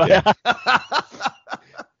that. But yeah.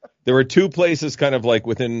 There were two places kind of like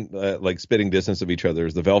within like spitting distance of each other.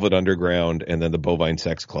 There's the Velvet Underground and then the Bovine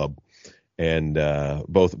Sex Club. And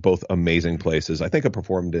both amazing places. I think I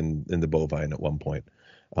performed in the Bovine at one point.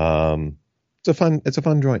 It's a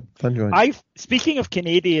fun joint. Speaking of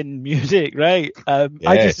Canadian music, right? I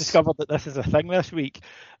just discovered that this is a thing this week.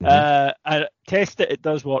 I tested it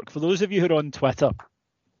does work. For those of you who are on Twitter,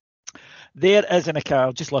 there is an account.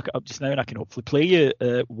 I'll just look it up just now, and I can hopefully play you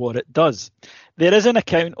what it does. There is an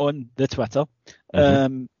account on the Twitter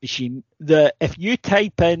machine that if you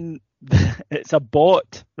type in, it's a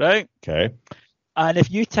bot, right? Okay. And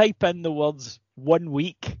if you type in the words 1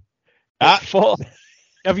 week,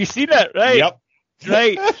 have you seen it? Right. Yep.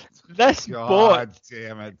 Right. This God bot.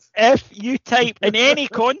 damn it. If you type in any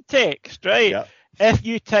context, right? Yep. If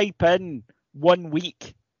you type in 1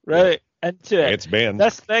 week, right, into it, it's banned.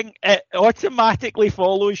 This thing, it automatically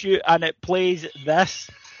follows you and it plays this.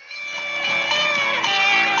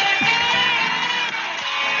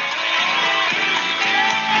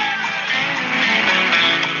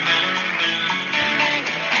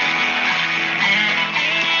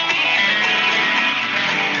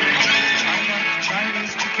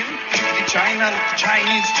 China, the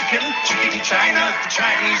Chinese chicken, chickadee China, the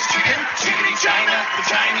Chinese chicken, chickadee China, the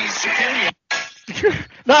Chinese chicken.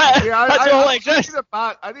 That's all it exists.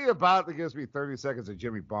 I need a bot that gives me 30 seconds of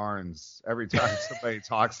Jimmy Barnes every time somebody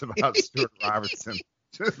talks about Stuart Robertson.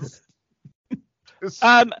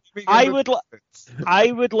 I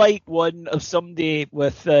would like one of somebody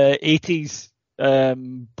with 80s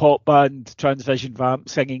pop band Transvision Vamp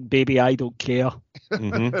singing "Baby I Don't Care,"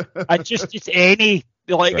 and just any.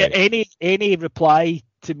 Any reply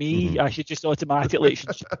to me, I should just automatically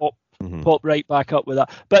pop right back up with that.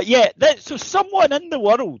 But yeah, so someone in the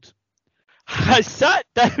world has sat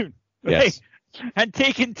down and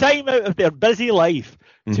taken time out of their busy life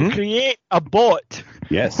to create a bot,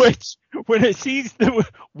 which when it sees the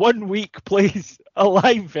 1 week plays a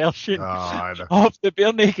live version of the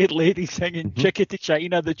bare naked lady singing "Chickadee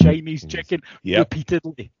China, the Chinese chicken"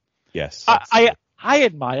 repeatedly. Yes, I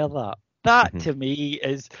admire that. That to me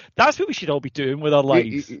that's what we should all be doing with our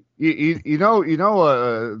lives. You know,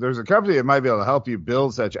 there's a company that might be able to help you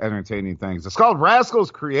build such entertaining things. It's called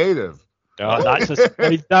Rascals Creative. Oh, that is a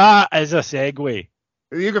segue.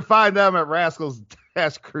 You can find them at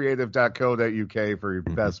rascals-creative.co.uk for your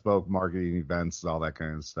bespoke marketing events, all that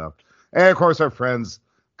kind of stuff. And of course, our friends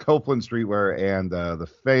Copeland Streetwear and the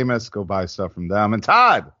famous. Go buy stuff from them. And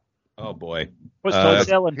Todd. Oh boy, what's Todd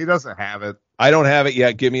selling? He doesn't have it. I don't have it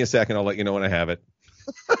yet. Give me a second. I'll let you know when I have it.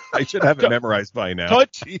 I should have it memorized by now.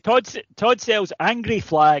 Todd sells angry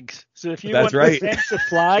flags. So if you want a sense of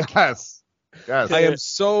flag, yes. I am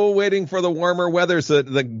so waiting for the warmer weather so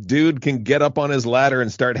that the dude can get up on his ladder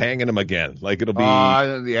and start hanging them again. Like it'll be. No,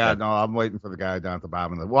 I'm waiting for the guy down at the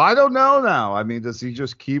bottom of the. Well, I don't know now. I mean, does he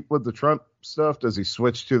just keep with the Trump stuff? Does he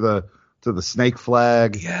switch to the snake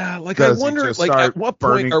flag? Yeah, I wonder, at what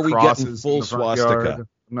point are we getting full swastika? I'm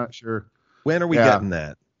not sure. When are we getting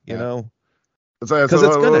that? You know? Because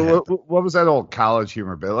it's going to happen. What was that old college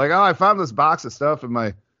humor bit? Like, I found this box of stuff in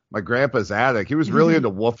my grandpa's attic. He was really into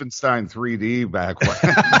Wolfenstein 3D back when.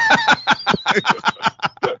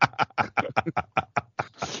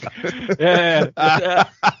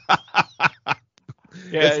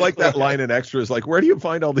 Yeah, it's like that line in Extras, like, where do you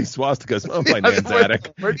find all these swastikas? Oh, my nan's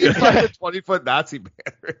attic. Where do you find the 20-foot Nazi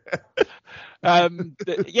banner?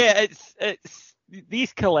 It's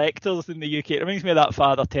these collectors in the UK. It reminds me of that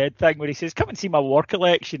Father Ted thing where he says, "Come and see my war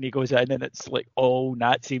collection." He goes in and it's like all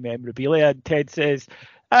Nazi memorabilia. And Ted says,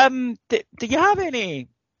 "Do you have any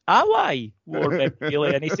Ally war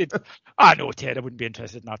memorabilia?" And he said, "No, Ted, I wouldn't be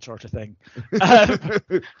interested in that sort of thing."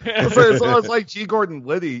 It's like G. Gordon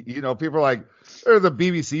Liddy. You know, people are like, or the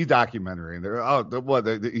BBC documentary, and they're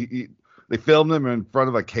they filmed him in front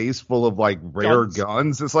of a case full of like rare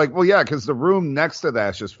guns. It's like, well, yeah, because the room next to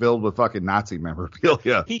that's just filled with fucking Nazi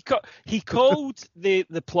memorabilia. He called the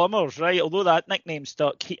plumbers, right? Although that nickname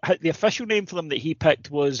stuck, the official name for them that he picked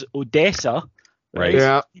was Odessa. Right.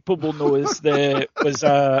 Yeah. People will know was a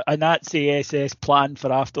Nazi SS plan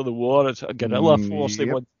for after the war. It's a guerrilla force they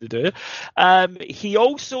wanted to do. He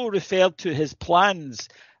also referred to his plans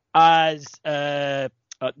as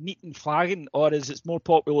Nietenflagen, or as it's more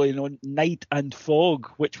popularly known, Night and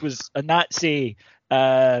Fog, which was a Nazi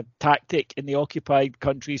tactic in the occupied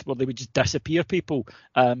countries where they would just disappear people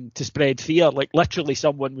to spread fear. Like literally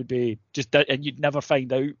someone would be just, and you'd never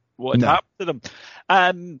find out what had happened to them.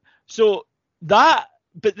 But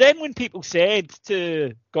then when people said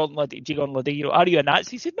to Gordon Liddy, are you a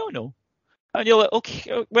Nazi? He said, no. And you're like,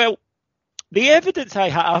 okay, well, the evidence I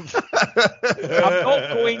have, I'm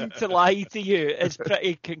not going to lie to you, is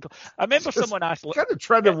pretty I remember someone asked... Kind of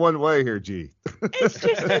trending one way here, G. It's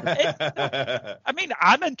just... I mean,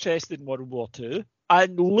 I'm interested in World War II,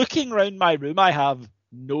 and looking around my room, I have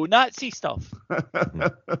no Nazi stuff.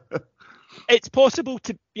 it's possible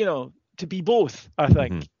to be both. I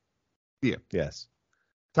think. Mhm. Yeah. Yes.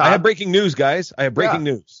 Todd? I have breaking news, guys. I have breaking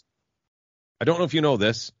news. I don't know if you know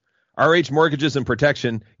this. RH Mortgages and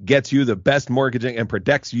Protection gets you the best mortgaging and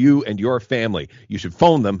protects you and your family. You should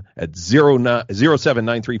phone them at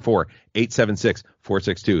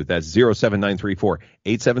 07934-876-462. That's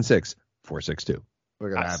 07934-876-462.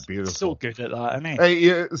 Look at that, beautiful. So good at that, isn't he? Hey,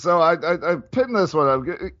 yeah, so I pinned this one up.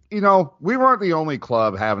 You know, we weren't the only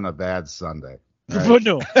club having a bad Sunday. Right? But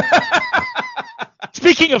no.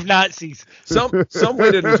 Speaking of Nazis, Some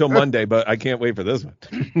waited until Monday, but I can't wait for this one.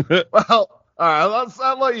 Well, all right,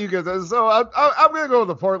 I'll let you get this. So I'm going to go with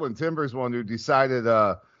the Portland Timbers one who decided.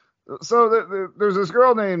 There's this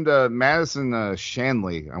girl named Madison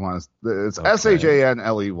Shanley. It's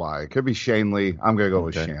Shanley. It could be Shanley. I'm going to go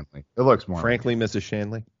with Shanley. It looks more. Frankly, Mrs.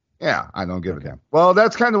 Shanley. Yeah, I don't give a damn. Well,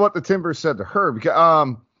 that's kind of what the Timbers said to her.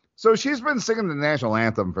 Because, so she's been singing the national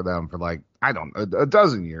anthem for them for like, I don't know, a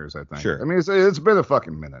dozen years, I think. Sure. I mean, it's been a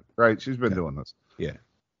fucking minute, right? She's been doing this. Yeah.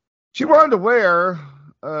 She wanted to wear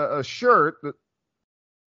a shirt that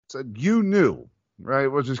said "You Knew," right?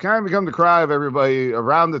 Which has kind of become the cry of everybody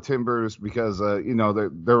around the Timbers because,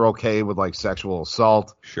 they're okay with like sexual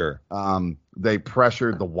assault. Sure. They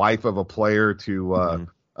pressured the wife of a player to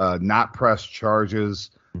not press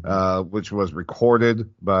charges. Which was recorded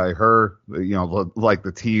by her, like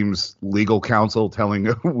the team's legal counsel telling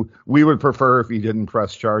we would prefer if he didn't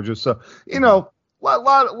press charges. So,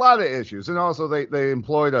 lot of issues. And also they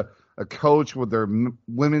employed a coach with their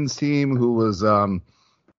women's team who was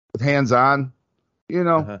hands-on,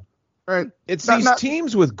 right? It's these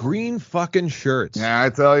teams with green fucking shirts. Yeah, I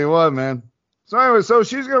tell you what, man. So anyway,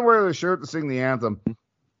 she's going to wear the shirt to sing the anthem.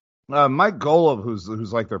 Mike Golub,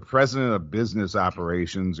 who's like their president of business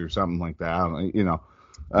operations or something like that,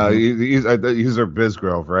 he's their biz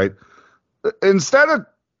grove, right? Instead of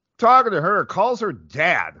talking to her, calls her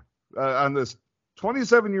dad on this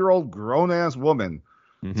 27-year-old grown ass woman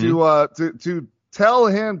to tell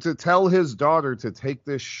him to tell his daughter to take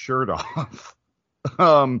this shirt off. What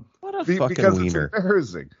a fucking because wiener. It's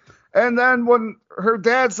embarrassing. And then when her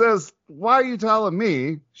dad says, "Why are you telling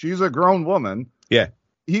me?" She's a grown woman. Yeah.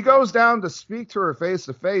 He goes down to speak to her face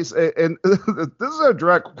to face, and this is a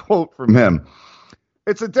direct quote from him.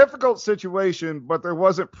 "It's a difficult situation, but there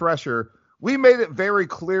wasn't pressure. We made it very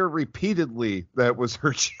clear repeatedly that it was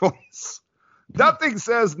her choice. Nothing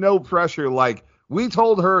says no pressure like we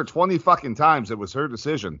told her 20 fucking times it was her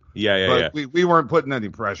decision. But we weren't putting any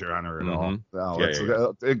pressure on her at all. No, it's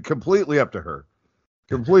completely up to her.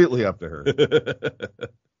 Completely up to her."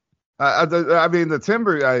 I mean, the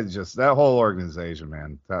Timber, that whole organization,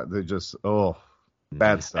 man, they're just,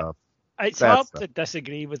 bad stuff. It's hard to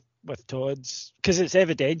disagree with Todd's, because it's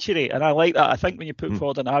evidentiary, and I like that. I think when you put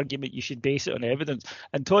forward an argument, you should base it on evidence.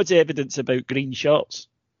 And Todd's evidence about green shirts.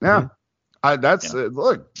 Yeah. That's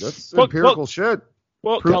empirical shit.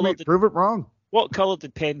 Prove it wrong. What color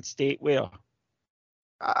did Penn State wear?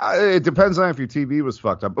 It depends on if your TV was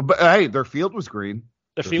fucked up. But hey, their field was green.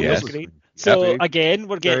 The field was green. So again,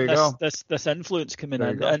 we're getting this influence coming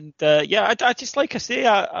in, and I just, like I say,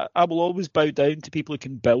 I will always bow down to people who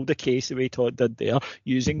can build a case the way Todd did there,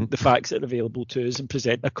 using the facts that are available to us and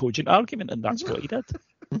present a cogent argument, and that's what he did.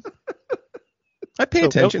 I pay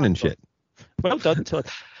attention and shit. Well done, Todd.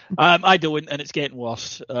 I don't, and it's getting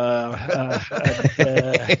worse. I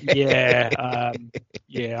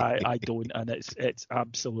don't, and it's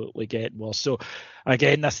absolutely getting worse. So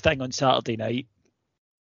again, this thing on Saturday night.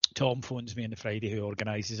 Tom phones me on the Friday who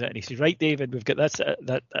organises it, and he says, "Right, David, we've got this,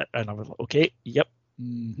 that," and I was like, "Okay, yep,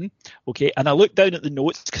 okay." And I looked down at the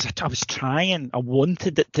notes because I was trying. I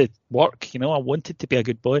wanted it to work, I wanted to be a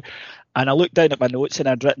good boy. And I looked down at my notes, and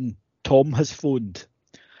I'd written, "Tom has phoned,"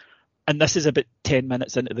 and this is about 10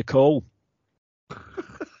 minutes into the call,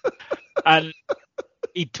 and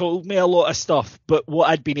he told me a lot of stuff. But what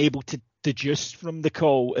I'd been able to deduce from the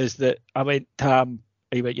call is that I went,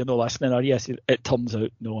 he went, "You're not listening, are you?" I said, "It turns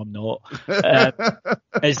out, no, I'm not.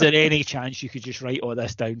 Is there any chance you could just write all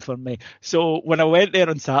this down for me?" So when I went there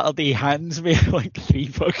on Saturday, he hands me like 3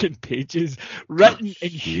 fucking pages written in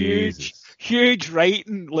huge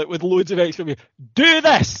writing, like with loads of exclamation. "Do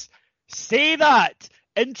this, say that,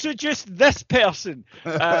 introduce this person,"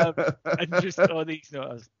 and just all these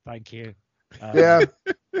notes. Thank you. Yeah,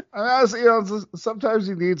 I mean, sometimes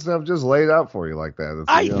you need stuff just laid out for you like that.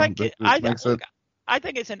 I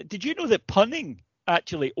think it's in. Did you know that punning,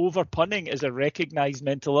 actually, over punning, is a recognised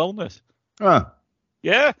mental illness? Huh.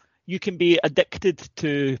 Yeah, you can be addicted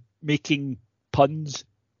to making puns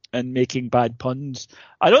and making bad puns.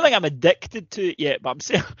 I don't think I'm addicted to it yet, but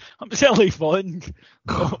I'm certainly fond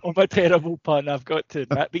of a terrible pun, I've got to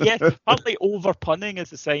admit. But yeah, partly over punning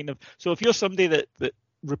is a sign of. So if you're somebody that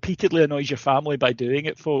repeatedly annoys your family by doing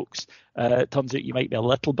it, folks, it turns out you might be a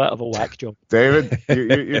little bit of a whack job. David,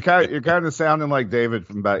 you're kind of sounding like David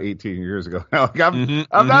from about 18 years ago. Like I'm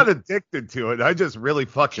not addicted to it. I just really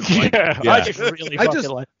fucking like it. Yeah. I just really fucking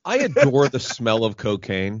like it. I adore the smell of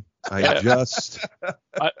cocaine. My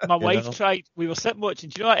wife tried. We were sitting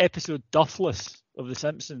watching. Do you know that episode Duffless of The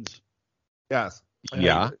Simpsons? Yes.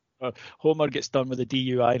 Yeah. Homer gets done with a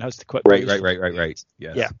DUI and has to quit. Right. Yes.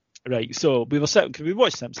 Yeah. Right. So we were sitting because we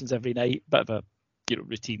watch Simpsons every night. Bit of a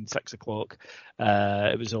routine. 6:00.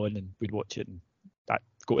 It was on, and we'd watch it and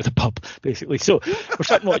go to the pub basically. So we're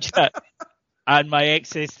sitting watching it, and my ex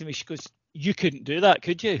says to me, she goes, "You couldn't do that,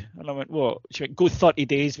 could you?" And I went, "What?" She went, "Go 30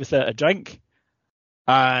 days without a drink."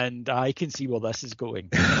 And I can see where this is going.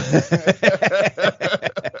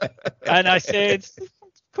 And I said, "Of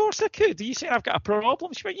course I could. Are you saying I've got a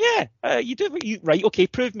problem?" She went, "Yeah, you do. Right, okay,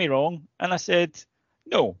 prove me wrong." And I said,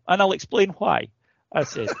 "No, and I'll explain why." I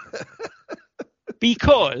said,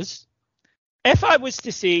 "Because if I was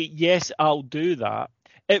to say, yes, I'll do that,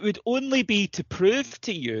 it would only be to prove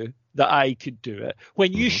to you that I could do it,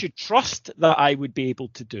 when you should trust that I would be able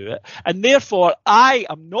to do it. And therefore, I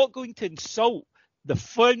am not going to insult the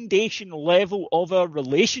foundation level of our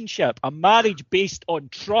relationship, a marriage based on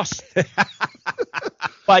trust,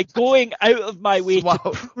 by going out of my way to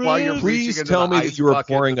prove." Please tell me that you were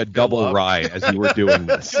pouring a double rye as you were doing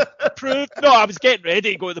this. No, I was getting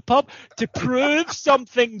ready to go to the pub to prove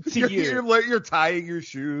something to you. You're tying your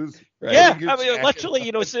shoes. Right? Yeah, I mean, literally,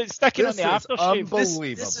 sticking on the aftershave.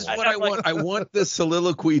 This is what I want. I want this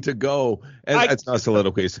soliloquy to go. And it's not a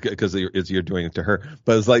soliloquy because you're doing it to her,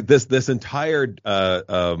 but it's like this entire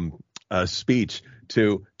speech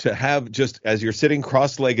to have, just as you're sitting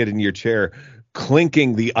cross-legged in your chair,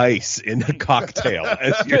 clinking the ice in a cocktail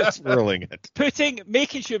as you're swirling it.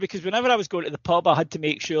 Making sure, because whenever I was going to the pub, I had to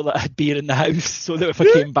make sure that I had beer in the house so that if I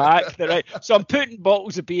came back, right. So I'm putting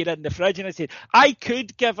bottles of beer in the fridge, and I said, I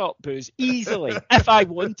could give up booze easily if I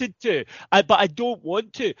wanted to, but I don't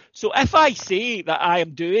want to. So if I say that I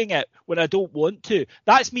am doing it when I don't want to,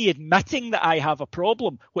 that's me admitting that I have a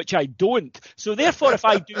problem, which I don't. So therefore, if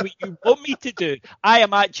I do what you want me to do, I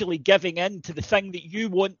am actually giving in to the thing that you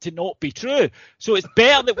want to not be true. So it's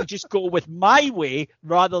better that we just go with my way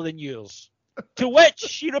rather than yours. To which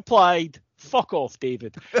she replied, "Fuck off,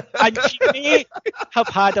 David." And she may have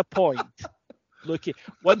had a point. Look,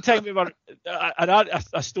 one time we were,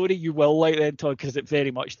 a story you will like then, Todd, because it's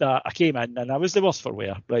very much that. I came in and I was the worse for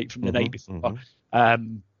wear, right, from the night before.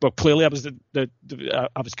 But clearly I was I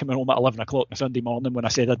was coming home at 11 o'clock on a Sunday morning when I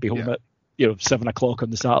said I'd be home at 7 o'clock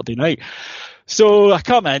on the Saturday night. So I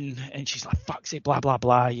come in and she's like, "Fuck's sake, blah, blah,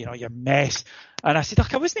 blah, you're a mess." And I said,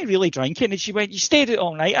 "Look, I wasn't really drinking." And she went, "You stayed out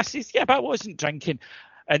all night." I said, "Yeah, but I wasn't drinking."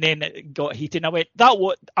 And then it got heated. And I went,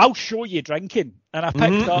 "I'll show you drinking." And I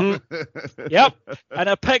picked up, and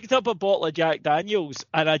I picked up a bottle of Jack Daniels,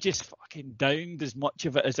 and I just fucking downed as much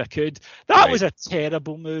of it as I could. That was a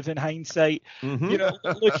terrible move in hindsight,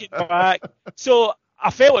 looking back. So I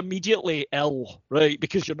felt immediately ill, right,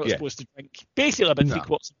 because you're not supposed to drink. Basically, I've been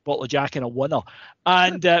 3/4 of a bottle of Jack in a winner,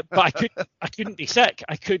 and but I couldn't be sick.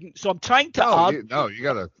 I couldn't. So I'm trying to argue. You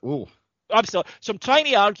gotta. Ooh. Absolutely. So I'm trying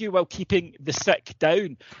to argue while keeping the sick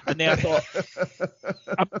down, and then I thought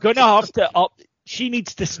I'm gonna have to up. She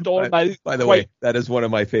needs to storm out. By the way, that is one of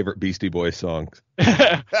my favorite Beastie Boys songs.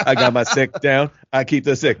 I got my sick down. I keep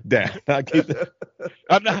the sick down. I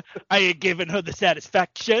ain't giving her the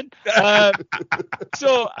satisfaction.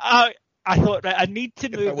 So I thought, right, I need to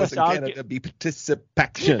move this argument. Be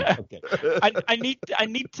participation. Okay. I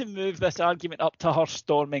need to move this argument up to her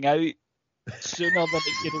storming out sooner than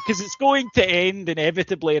because it's going to end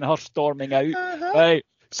inevitably in her storming out, right?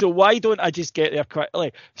 So why don't I just get there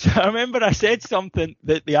quickly? So I remember I said something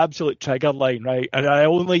that the absolute trigger line, right? And I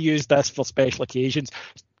only use this for special occasions.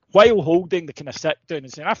 While holding the kind of sit down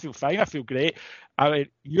and saying, "I feel fine, I feel great," I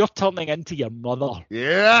went, "You're turning into your mother."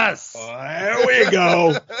 Yes. There we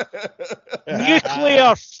go.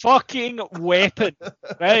 Nuclear fucking weapon,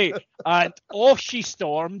 right? And off she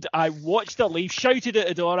stormed. I watched her leave, shouted at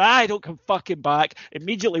the door, "I don't come fucking back."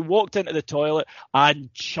 Immediately walked into the toilet and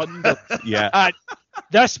shunned her. Yeah. And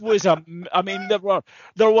this was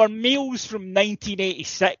there were meals from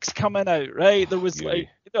 1986 coming out, right? There was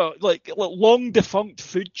like long defunct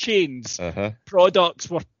food chains products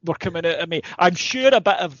were coming out of me. I'm sure a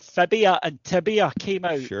bit of fibia and tibia came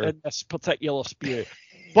out in this particular spew.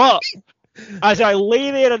 But as I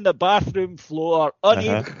lay there on the bathroom floor,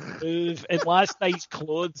 unable to move in last night's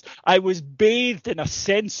clothes, I was bathed in a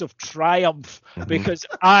sense of triumph because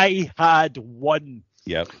I had won.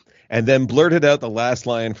 Yep. And then blurted out the last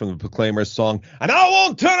line from the Proclaimers song, and I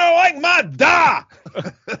won't turn out like my dad.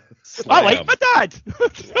 I like my dad.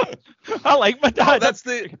 I like my dad. That's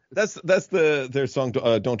their song.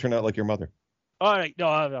 Don't turn out like your mother. All right,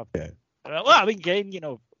 no. Yeah. Well, I mean, again,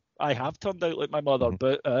 I have turned out like my mother,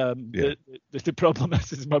 but the problem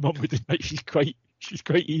is my mum would admit she's quite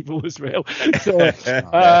evil as well.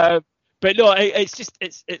 So, but no, it's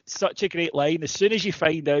such a great line. As soon as you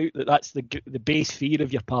find out that that's the base fear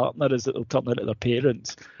of your partner is that they'll turn into their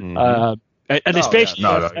parents, and especially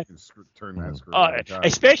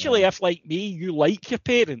especially if, like me, you like your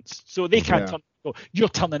parents, so they can't you're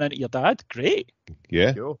turning into your dad. Great.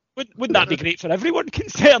 Yeah. Wouldn't that be great for everyone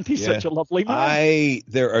concerned? He's such a lovely man.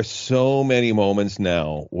 There are so many moments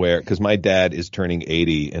now where, because my dad is turning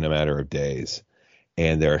 80 in a matter of days,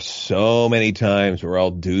 and there are so many times where I'll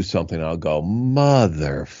do something and I'll go,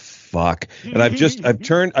 motherfuck. And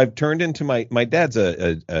I've turned into my dad's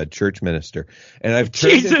a church minister, and I've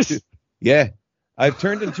turned I've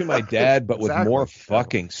turned into my dad, but with more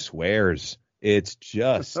fucking swears. It's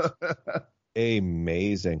just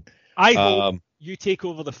amazing. I hope you take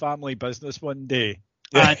over the family business one day,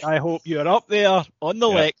 and I hope you're up there on the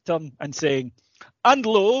lectern and saying, and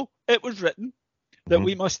lo, it was written that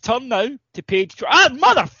we must turn now to page 2.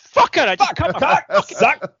 Motherfucker! I just cut my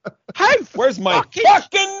fucking... Where's my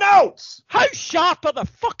fucking notes? How sharp are the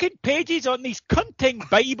fucking pages on these cunting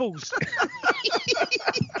Bibles?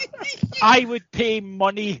 I would pay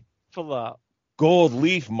money for that. Gold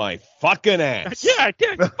leaf my fucking ass. Yeah,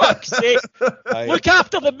 dude, fuck's sake. Look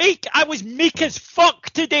after the meek. I was meek as fuck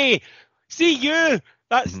today. See you.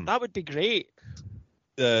 That would be great.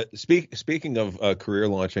 Speaking of career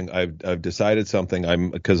launching, I've decided something.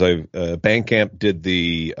 Because Bandcamp did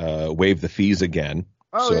the waive the fees again.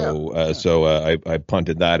 So I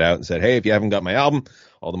punted that out and said, hey, if you haven't got my album,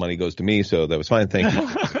 all the money goes to me. So that was fine. Thank you.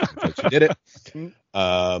 She did it.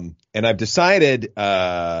 And I've decided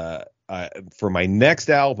for my next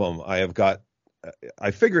album,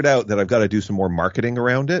 I figured out that I've got to do some more marketing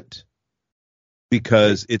around it,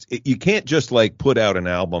 because you can't just like put out an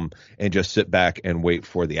album and just sit back and wait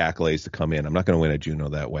for the accolades to come in. I'm not going to win a Juno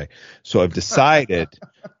that way. So I've decided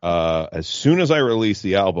as soon as I release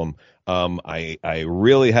the album, I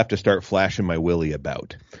really have to start flashing my willy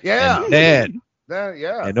about. Yeah. And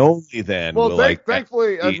only then will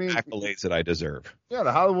thankfully, the accolades that I deserve. Yeah,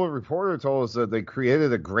 the Hollywood Reporter told us that they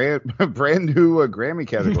created a brand new Grammy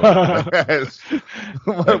category.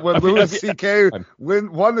 when Louis C.K.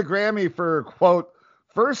 won the Grammy for, quote,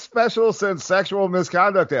 first special since sexual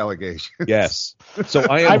misconduct allegation. Yes. So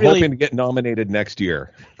I am hoping to get nominated next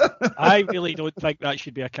year. I really don't think that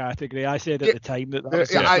should be a category. I said at the time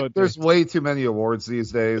that there's way too many awards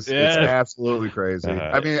these days. Yeah. It's absolutely crazy.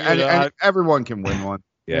 I mean, and everyone can win one.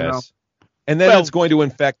 Yes. You know? And then it's going to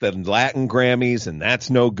infect the Latin Grammys, and that's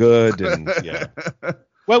no good. And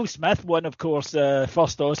Will Smith won, of course,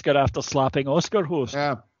 first Oscar after slapping Oscar host.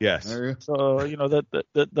 Yeah. Yes. So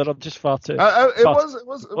that are just far too.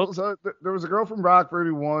 There was a girl from Rockford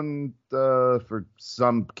who won for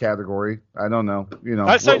some category. I don't know.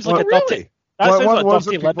 That sounds like a dirty. That sounds like a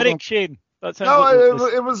dirty limerick, Shane.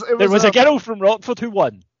 It was. There was a girl from Rockford who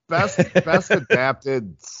won. Best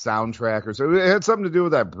adapted soundtrack, or so. It had something to do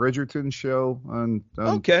with that Bridgerton show.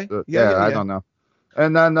 Okay. I don't know.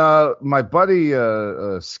 And then my buddy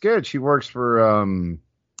Skid, she works for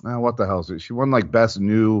what the hell is it? She won like best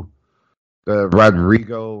new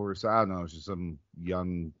Rodrigo or so. I don't know. She's some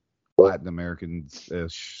young Latin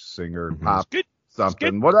American-ish singer, pop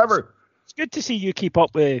something, whatever. It's good to see you keep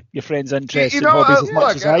up with your friends' interests and hobbies as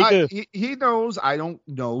much as I do. He knows I don't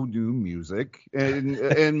know new music,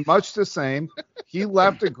 and much the same. He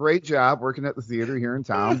left a great job working at the theater here in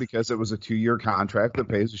town because it was a 2-year contract that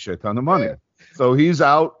pays a shit ton of money. So he's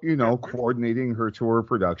out, coordinating her tour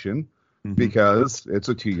production because it's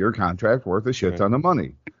a 2-year contract worth a shit ton of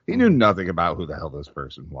money. He knew nothing about who the hell this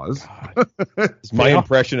person was. It's my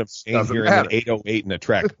impression of Shane hearing an 808 in a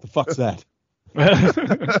track. What the fuck's that?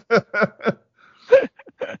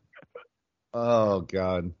 Oh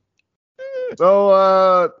God.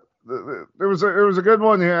 So there was a good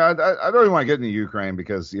one here. I don't even want to get into Ukraine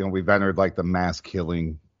because we've entered like the mass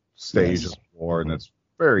killing stage of war, and it's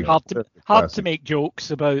very hard to make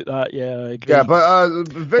jokes about that. Yeah, I agree. Yeah,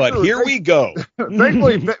 but here we go.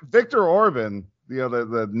 Thankfully, Viktor Orban,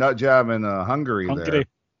 the nut job in Hungary. There,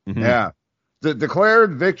 yeah.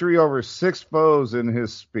 Declared victory over 6 foes in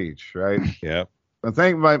his speech, right? Yeah. I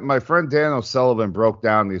think my friend Dan O'Sullivan broke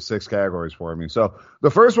down these 6 categories for me. So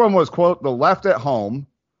the first one was, quote, the left at home.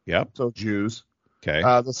 Yep. So Jews. Okay.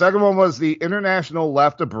 The second one was the international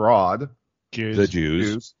left abroad. Jews. The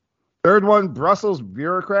Jews. Third one, Brussels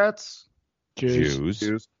bureaucrats.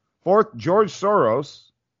 Jews. Fourth, George Soros.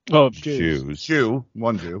 Oh, Jews. Jew.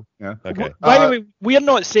 One Jew. Yeah. Okay. By the way, we're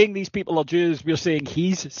not saying these people are Jews. We're saying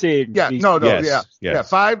he's saying. Yeah. these No. Yes, Yeah.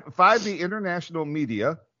 yes. Yeah. Five, the international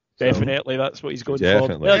media. Definitely, that's what he's going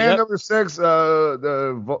Definitely. for. And number 6,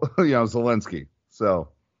 Zelensky. So.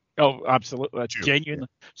 Oh, absolutely. That's Jew. genuinely.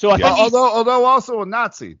 So I think although also a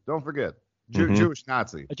Nazi. Don't forget. Jewish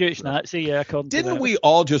Nazi. a Jewish Nazi, yeah. Didn't we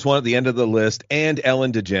all just want at the end of the list and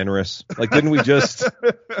Ellen DeGeneres? Like, didn't we just?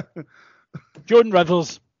 Jordan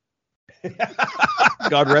Rivers.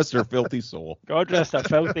 God rest her filthy soul. God rest her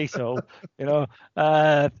filthy soul. You know,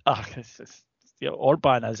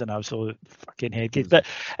 Orban is an absolute fucking head case. But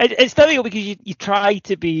it's difficult because you try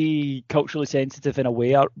to be culturally sensitive in a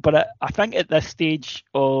way, but I think at this stage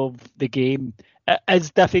of the game, it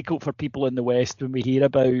is difficult for people in the West when we hear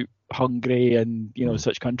about Hungary and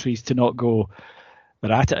such countries to not go,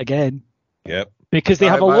 they're at it again. Yep. Because they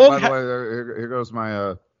have a By long. the way, here goes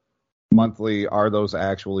my monthly. Are those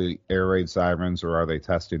actually air raid sirens or are they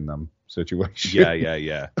testing them situation?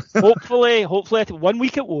 Yeah. Hopefully, 1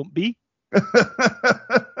 week it won't be.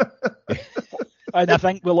 And I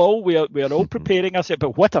think we're all preparing ourselves.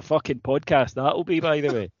 But what a fucking podcast that'll be, by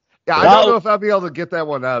the way. Yeah, I don't know if I'll be able to get that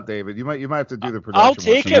one out, David. You might have to do the production. I'll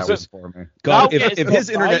take it for me. God, if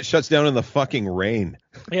his internet shuts down in the fucking rain.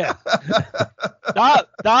 Yeah.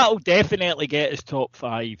 That'll definitely get us top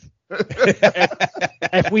 5.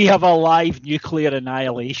 if we have a live nuclear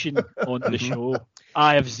annihilation on the show,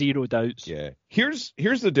 I have zero doubts. Yeah. Here's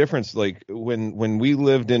the difference. Like when we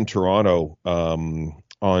lived in Toronto,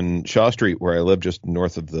 on Shaw Street, where I lived just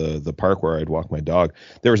north of the park where I'd walk my dog,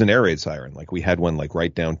 there was an air raid siren. Like we had one like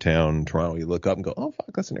right downtown Toronto. You look up and go, oh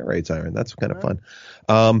fuck, that's an air raid siren. That's kind of fun.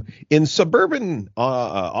 In suburban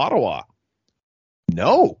Ottawa,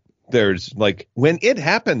 no. There's like when it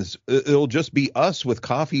happens, it'll just be us with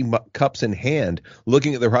coffee cups in hand,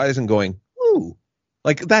 looking at the horizon, going, "Ooh!"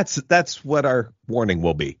 Like that's what our warning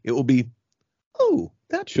will be. It will be, "Ooh,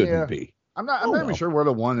 that shouldn't be." I'm not even sure we're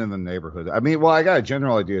the one in the neighborhood. I mean, well, I got a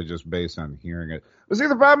general idea just based on hearing it. But see,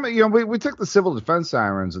 the problem, we took the civil defense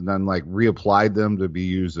sirens and then like reapplied them to be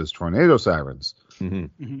used as tornado sirens,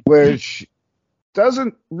 which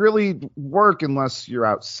doesn't really work unless you're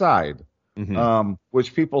outside.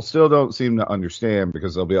 Which people still don't seem to understand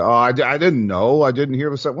because they'll be, I didn't know, I didn't hear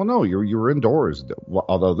the sound. Well, no, you were indoors.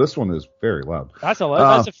 Although this one is very loud. That's a lot.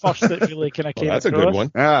 That's the first that really kind of came. That's across. A good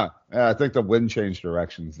one. Yeah, I think the wind changed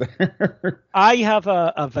directions there. I have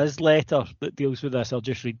a Viz letter that deals with this. I'll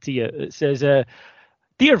just read to you. It says,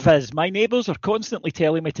 "Dear Viz, my neighbours are constantly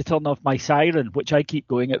telling me to turn off my siren, which I keep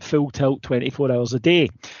going at full tilt 24 hours a day.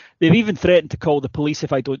 They've even threatened to call the police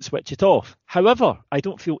if I don't switch it off. However, I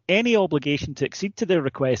don't feel any obligation to accede to their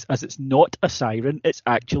request as it's not a siren, it's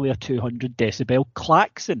actually a 200 decibel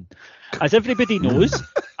klaxon. As everybody knows,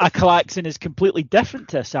 a klaxon is completely different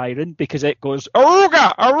to a siren because it goes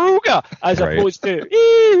aruga, aruga, as opposed to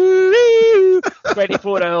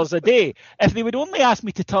 24 hours a day. If they would only ask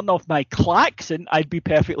me to turn off my klaxon, I'd be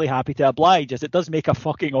perfectly happy to oblige, as it does make a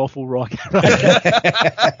fucking awful rock.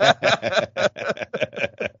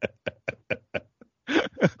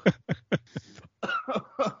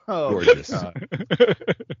 Gorgeous.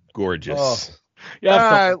 Gorgeous. Oh.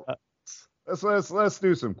 Yeah. Let's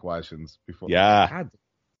do some questions before. Yeah. God, I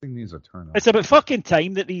think these are turn off. It's about fucking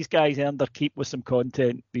time that these guys earned their keep with some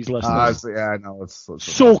content. These listeners, I know it's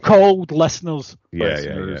so-called listeners.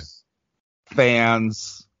 Yeah.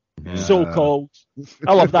 Fans. So-called.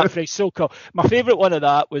 I love that phrase. So-called. My favourite one of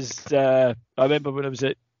that was I remember when I was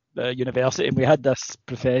at university and we had this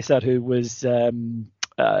professor who was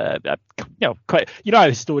quite, how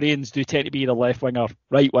historians do tend to be either left wing or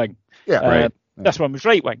right wing. Yeah, right. This one was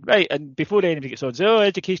right wing, right? And before anybody gets on, say,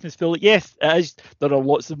 education is full. Yes, it is. There are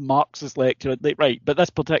lots of Marxist lecturers, right? But this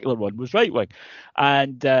particular one was right wing,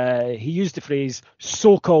 and he used the phrase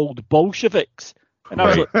 "so-called Bolsheviks," and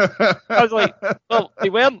I was like, well, they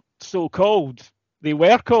weren't so-called. They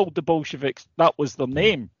were called the Bolsheviks. That was their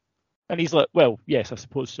name. And he's like, well, yes, I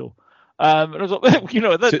suppose so. And I was like,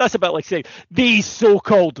 that's a bit like saying these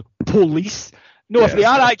so-called police. No, if they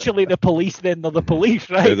are actually the police, then they're the police,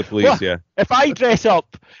 right? They're the police, yeah. If I dress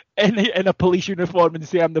up in a police uniform and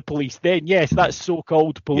say I'm the police, then yes, that's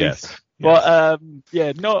so-called police. Yes. But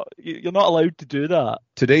you're not allowed to do that.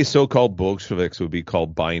 Today's so-called Bolsheviks would be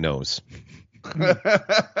called binos.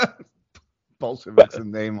 Bolsheviks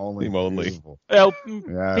in name only. Name only. Beautiful. Well,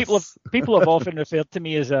 Yes. people have often referred to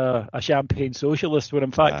me as a champagne socialist, when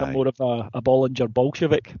in fact I'm more of a Bollinger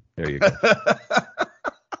Bolshevik. There you go.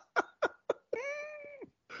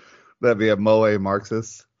 That'd be a Moe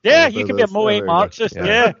Marxist. Yeah, you can be a Moe Marxist.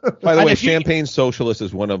 Yeah. By the And way, if you- Champagne Socialist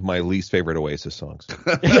is one of my least favorite Oasis songs.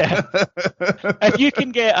 Yeah. If you can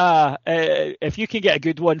get a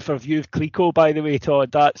good one for View CROpod, by the way,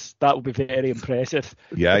 Todd, that will be very impressive.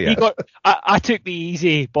 Yeah. I took the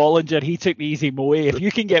easy Bollinger, he took the easy Moe. If you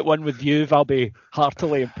can get one with View, I'll be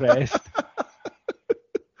heartily impressed.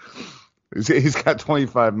 He's got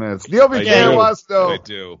 25 minutes. Neil I Buchanan do. wants to know. I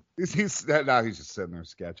do. He's just sitting there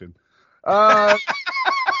sketching. Neil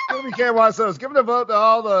Buchanan wants to know. Given a vote to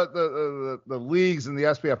all the leagues and the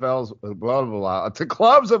SPFL's blah blah blah to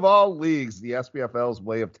clubs of all leagues, the SPFL's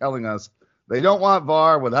way of telling us they don't want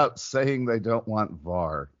VAR without saying they don't want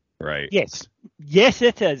VAR. Right. Yes,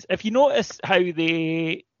 it is. If you notice how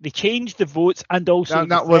they changed the votes and also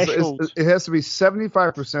the thresholds. It has to be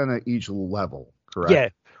 75% at each level, correct? Yeah.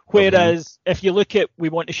 Whereas if you look at, we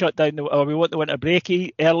want to shut down we want the winter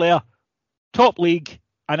break earlier, top league,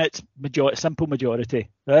 and it's simple majority,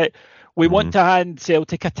 right? We want to hand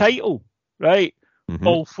Celtic a title, right?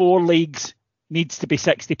 All 4 leagues needs to be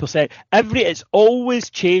 60%. It's always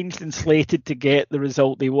changed and slated to get the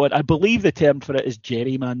result they want. I believe the term for it is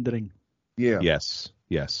gerrymandering. Yeah. Yes.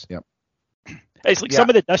 Yep. It's like some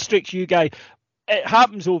of the districts, you guys, it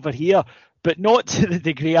happens over here, but not to the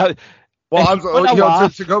degree. Well,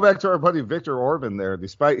 to go back to our buddy Victor Orban there,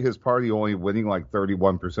 despite his party only winning like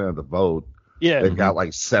 31% of the vote, they've got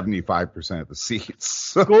like 75% of the seats.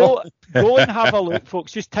 So. Go and have a look,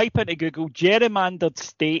 folks. Just type into Google gerrymandered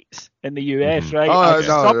states in the US, right?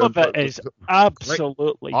 Some of it is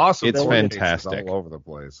absolutely awesome. It's fantastic. All over the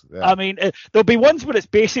place. Yeah. I mean, there'll be ones where it's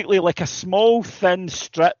basically like a small, thin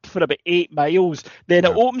strip for about 8 miles. Then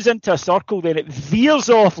it opens into a circle. Then it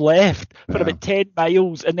veers off left for about 10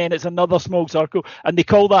 miles, and then it's another small circle. And they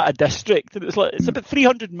call that a district. And it's about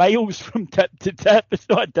 300 miles from tip to tip. It's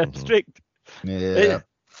not a district. Yeah.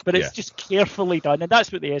 But it's just carefully done, and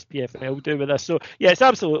that's what the SPFL do with this. So yeah, it's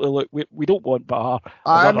absolutely, look, we don't want VAR.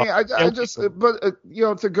 To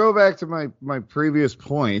go back to my previous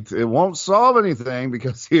point, it won't solve anything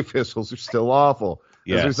because the officials are still awful.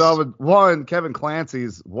 As we saw with one, Kevin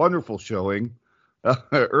Clancy's wonderful showing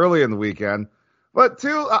early in the weekend, but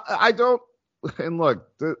two, I don't. And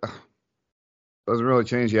look, doesn't really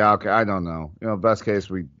change the outcome. I don't know. Best case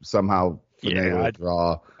we somehow. A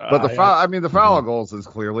draw, but the foul goals is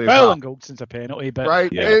clearly foul goals is a penalty, but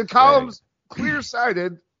right. Yeah, and Column's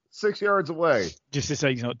clear-sighted 6 yards away. Just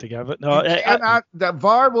decides not to give it. No, that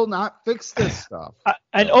VAR will not fix this stuff.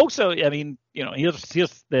 And also, I mean, here's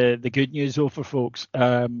the good news though for folks.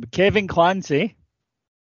 Kevin Clancy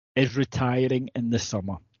is retiring in the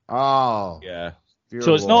summer. Oh, yeah.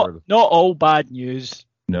 So it's not all bad news.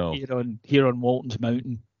 No. Here on Walton's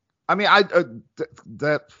Mountain. I mean,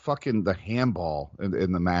 that fucking the handball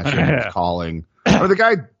in the match he was calling, where the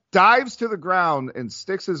guy dives to the ground and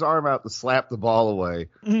sticks his arm out to slap the ball away.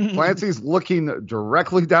 Clancy's looking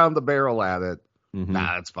directly down the barrel at it.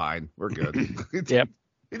 Nah, it's fine. We're good. Yep.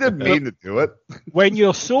 He didn't mean to do it. When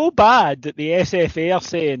you're so bad that the SFA are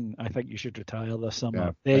saying, I think you should retire this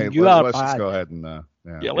summer, then let's just go ahead and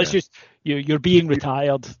let's just you're being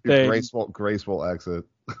retired. Graceful exit.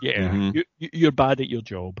 Yeah, you're bad at your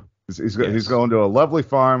job. He's going to a lovely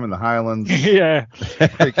farm in the Highlands. Yeah.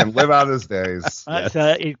 He can live out his days. That's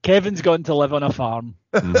it. Kevin's going to live on a farm.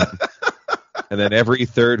 And then every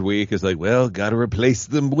third week is like, well, got to replace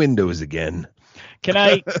the windows again. Can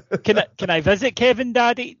I visit Kevin,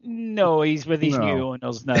 Daddy? No, he's with his new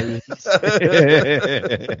owners now. He's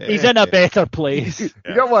in a better place. You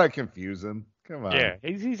don't want to confuse him. Come on. Yeah,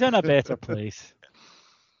 he's in a better place.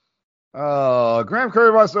 Graham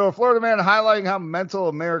Curry wants to know, Florida Man highlighting how mental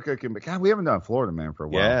America can be. God, we haven't done Florida Man for a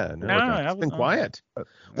while. Yeah, no, it's been quiet.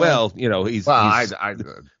 Well, he's I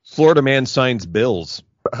Florida Man signs bills.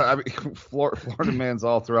 I mean, Florida Man's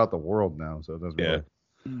all throughout the world now, so it doesn't matter.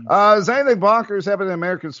 Is anything bonkers happening in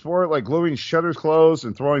American sport, like gluing shutters closed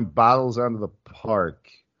and throwing bottles onto the park?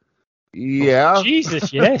 Yeah. Oh,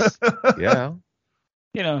 Jesus, yes. Yeah.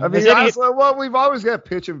 I mean, honestly, we've always got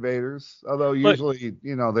pitch invaders, although usually,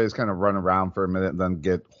 they just kind of run around for a minute and then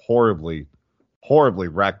get horribly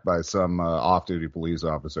wrecked by some off-duty police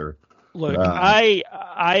officer. Look,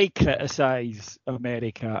 I criticize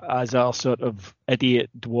America as our sort of idiot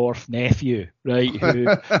dwarf nephew, right, who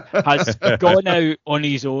has gone out on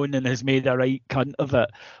his own and has made a right cunt of it.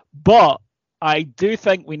 But I do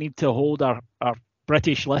think we need to hold our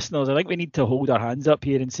British listeners, I think we need to hold our hands up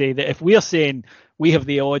here and say that if we're saying we have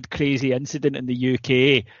the odd crazy incident in the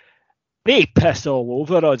UK, they piss all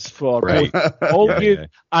over us for Right. volume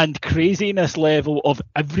and craziness level of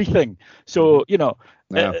everything. So, you know,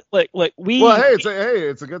 Yeah. like we. Well,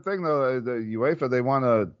 it's a good thing though. The UEFA, they want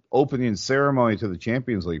a opening ceremony to the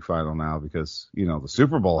Champions League final now because you know the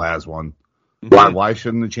Super Bowl has one. Why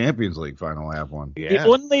shouldn't the Champions League final have one? Yeah. The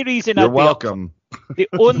only reason You're I'd be up welcome. The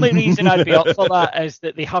only reason I'd be up for that is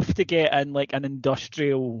that they have to get in like an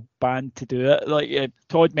industrial band to do it. Like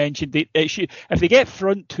Todd mentioned, if they get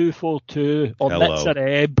Front 242 or Hello. Nitzer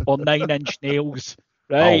Ebb or Nine Inch Nails,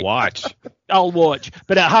 right? I'll watch. I'll watch.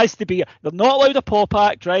 But it has to be. They're not allowed a pop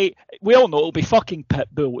act, right? We all know it'll be fucking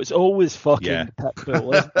Pitbull. It's always fucking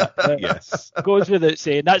Pitbull, isn't it? Yes. Goes without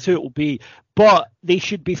saying. That's who it will be. But they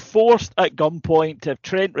should be forced at gunpoint to have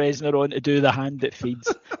Trent Reznor on to do the hand that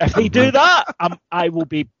feeds. If they do that, I will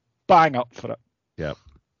be bang up for it. Yep.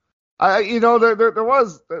 There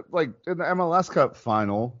was like in the MLS Cup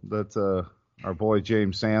final that our boy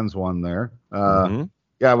James Sands won there.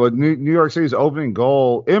 Yeah, with New York City's opening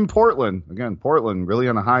goal in Portland. Again, Portland really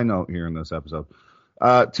on a high note here in this episode.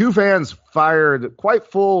 Two fans fired quite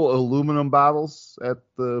full aluminum bottles at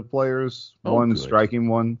the players, one good. striking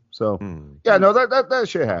one. So, yeah, no, that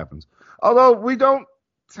shit happens. Although we don't,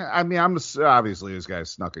 I mean, obviously this guy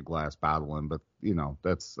snuck a glass bottle in, but, you know,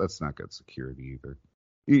 that's not good security either.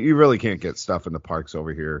 You really can't get stuff in the parks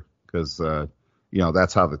over here because, you know,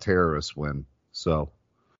 that's how the terrorists win. So.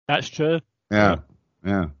 That's true. Yeah.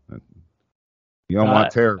 You don't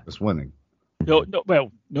want terrorists winning.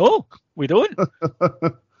 No, we don't.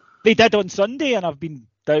 They did on Sunday, and I've been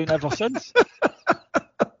down ever since.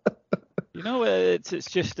 You know,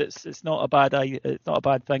 it's not a bad it's not a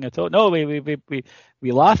bad thing at all. No,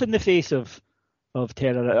 we laugh in the face of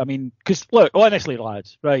terror. I mean, because look, honestly,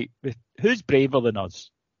 lads, right? Who's braver than us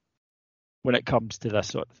when it comes to this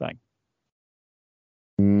sort of thing?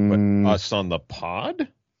 What, us on the pod?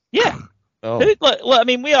 Yeah. Oh. I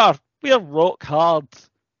mean, we are rock hard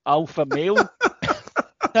alpha male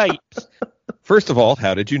types. First of all,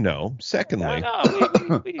 how did you know? Secondly,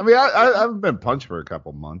 I mean, I haven't been punched for a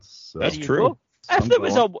couple months. So. That's true. If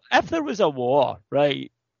there was a war,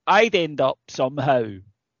 right, I'd end up somehow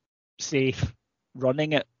safe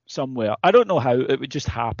running it somewhere. I don't know how, it would just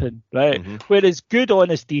happen, right? Mm-hmm. Whereas good,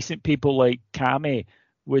 honest, decent people like Cammy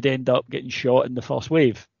would end up getting shot in the first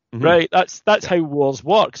wave. Mm-hmm. Right, that's how wars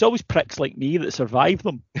work. It's always pricks like me that survive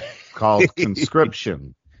them. Called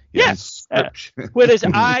conscription. Yes. Whereas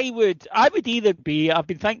I would either be, I've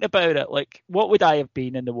been thinking about it, like what would I have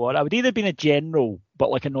been in the war? I would either been a general,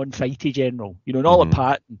 but like a non-fighty general, you know, not a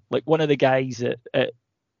Patton, like one of the guys at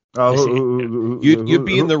you'd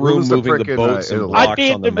be in the room moving the boats and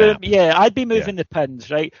blocks on the map. Yeah, I'd be moving the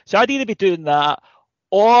pins, right? So I'd either be doing that,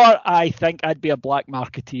 or I think I'd be a black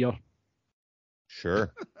marketeer.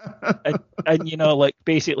 Sure. and you know, like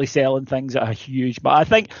basically selling things at a huge. But I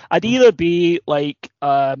think I'd either be like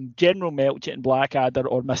General Melchett and Blackadder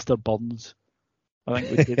or Mr. Burns. I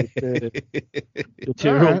think would be the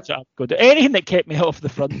two roles that I'd go to. Anything that kept me off the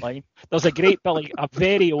front line. There's a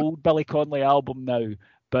very old Billy Connolly album now,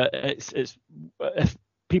 but it's if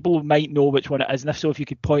people might know which one it is, and if so, if you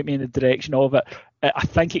could point me in the direction of it, I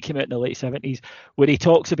think it came out in the late 70s, where he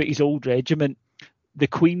talks about his old regiment, the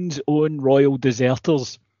Queen's Own Royal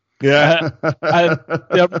Deserters. Yeah.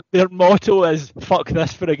 Their motto is "Fuck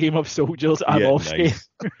this for a game of soldiers." I'm off. Nice.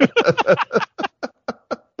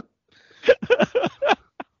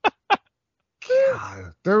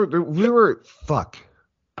 We were fuck.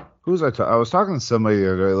 Who was I was talking to somebody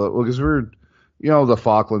the other day because we were, you know, the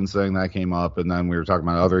Falklands thing that came up, and then we were talking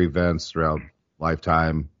about other events throughout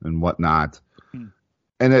lifetime and whatnot,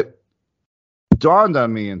 and it dawned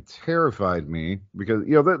on me and terrified me because,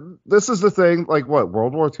 you know, this is the thing, like what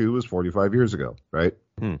World War II was 45 years ago, right?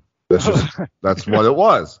 That's what it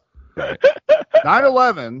was.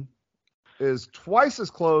 9/11 is twice as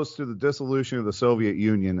close to the dissolution of the Soviet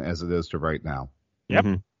Union as it is to right now.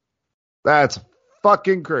 Yep. That's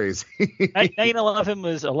fucking crazy. 9/11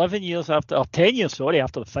 was 11 years after, or 10 years,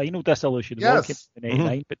 after the final dissolution. Yes. In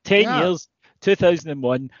 89, but 10 years,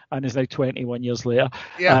 2001, and is now 21 years later.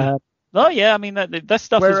 Yeah. I mean, this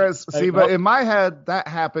stuff but in my head, that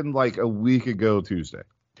happened like a week ago Tuesday.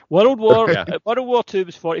 World War II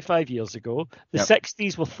was 45 years ago. The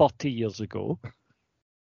 60s were 30 years ago.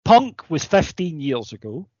 Punk was 15 years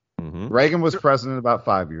ago. Reagan was president about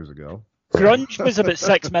 5 years ago. Grunge was about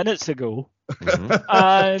 6 minutes ago.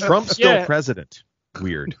 And, Trump's still president.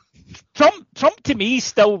 Weird. Trump to me is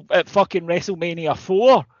still at fucking WrestleMania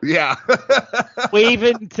 4. Yeah.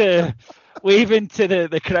 Waving to waving to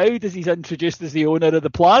the crowd as he's introduced as the owner of the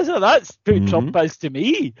plaza. That's who Trump is to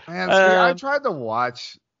me. Man, see, I tried to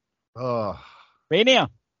watch Mania.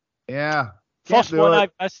 Yeah. First one I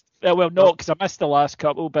missed. Well, no, because I missed the last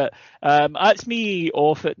couple, but that's me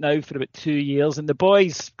off it now for about 2 years. And the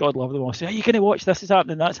boys, God love them all, say, "Are you going to watch this? Is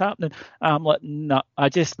happening? That's happening." I'm like, "No."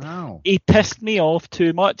 He pissed me off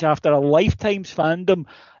too much after a lifetime's fandom.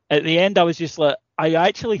 At the end, I was just like, I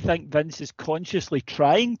actually think Vince is consciously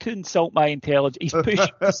trying to insult my intelligence. He's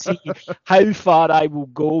pushing to see how far I will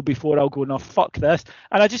go before I'll go, "No, fuck this."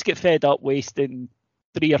 And I just get fed up wasting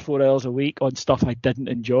 3 or 4 hours a week on stuff I didn't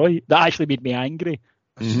enjoy. That actually made me angry.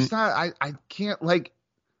 It's just not. I can't, like,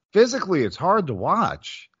 physically. It's hard to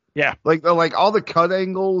watch. Yeah, like all the cut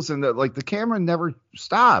angles and the camera never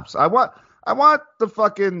stops. I want the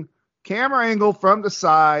fucking camera angle from the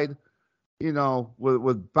side,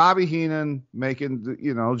 with Bobby Heenan making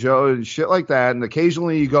Joe and shit like that. And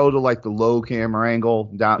occasionally you go to like the low camera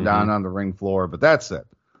angle down on the ring floor, but that's it.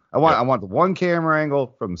 I want the one camera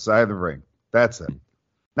angle from the side of the ring. That's it.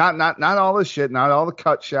 Not all this shit. Not all the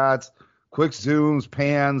cut shots. Quick zooms,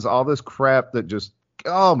 pans, all this crap that just,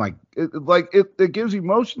 it gives you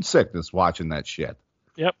motion sickness watching that shit.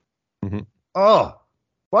 Yep. Mm-hmm. Oh,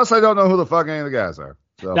 plus I don't know who the fuck any of the guys are.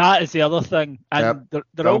 So. That is the other thing. And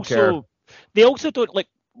they're also, they also don't, like,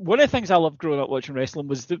 one of the things I loved growing up watching wrestling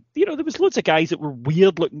was there was loads of guys that were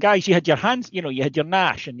weird looking guys. You had your hands, you had your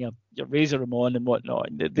Nash and your Razor Ramon and whatnot,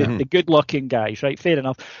 and the good looking guys, right? Fair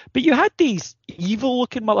enough. But you had these evil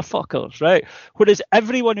looking motherfuckers, right? Whereas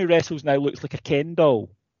everyone who wrestles now looks like a Ken doll.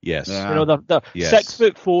 Yes. They're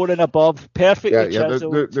 6'4" and above, perfectly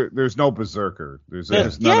chiseled. There's no berserker. There's none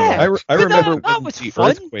of that. I remember that when the fun.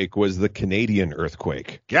 earthquake was the Canadian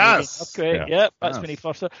earthquake. Yes. Okay. Yeah. That's when he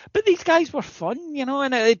first. But these guys were fun,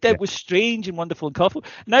 and it was strange and wonderful and colourful.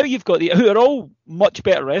 Now you've got who are all much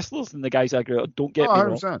better wrestlers than the guys I grew up. Don't get me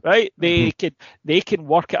wrong, right? They can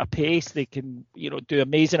work at a pace. They can do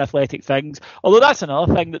amazing athletic things. Although that's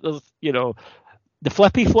another thing that there's the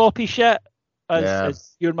flippy floppy shit.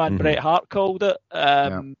 As your man Bret Hart called it.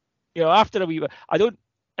 After a wee bit,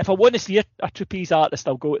 if I want to see a trapeze artist,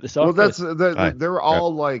 I'll go at the circus. Well, they're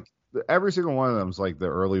all like, every single one of them is like the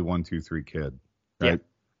early 1, 2, 3 kid. Right? Yeah.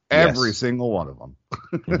 Every single one of them.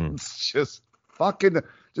 It's just fucking,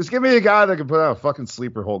 just give me a guy that can put out a fucking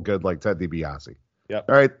sleeper hold good like Ted DiBiase. Yep.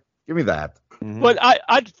 All right, give me that. But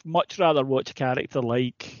I'd much rather watch a character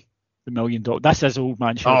like the $1 Million. That's his old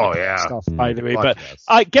man show. Stuff, by the way. But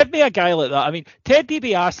give me a guy like that. I mean, Ted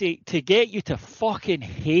DiBiase, to get you to fucking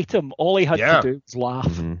hate him, all he had to do was laugh.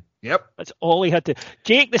 Mm-hmm. Yep. That's all he had to.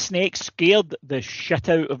 Jake the Snake scared the shit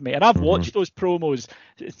out of me. And I've watched those promos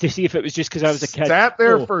to see if it was just because I was a kid. Sat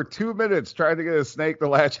there for 2 minutes trying to get a snake to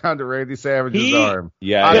latch onto Randy Savage's arm.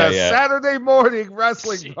 On a Saturday morning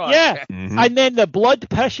wrestling podcast. Yeah. And then the blood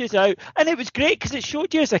pushes out. And it was great because it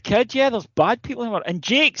showed you as a kid, there's bad people in there. And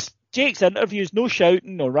Jake's interviews, no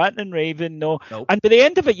shouting, no ranting and raving, Nope. And by the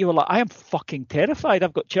end of it, you were like, I am fucking terrified.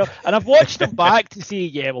 I've got chill. And I've watched him back to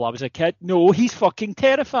see, I was a kid. No, he's fucking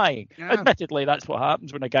terrifying. Yeah. Admittedly, that's what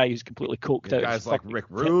happens when a guy who's completely coked out. Guys like Rick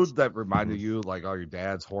Rude that reminded you like all your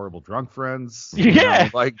dad's horrible drunk friends. Yeah.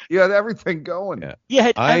 You had everything going.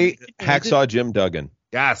 Yeah. Hacksaw Jim Duggan.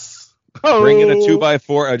 Yes. Bringing a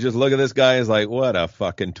 2x4. I just look at this guy. Is like, what a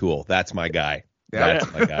fucking tool. That's my guy. That's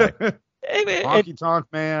my guy. Honky Tonk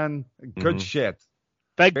Man, good shit.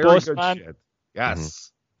 Big Very Boss good Man. Shit.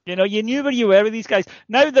 Yes. You knew where you were with these guys.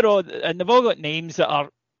 Now they've all got names that are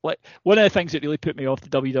like, one of the things that really put me off the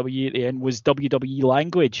WWE at the end was WWE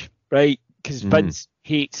language, right? Because Vince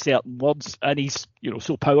hates certain words and he's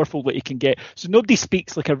so powerful that he can get. So nobody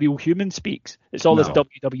speaks like a real human speaks. It's all this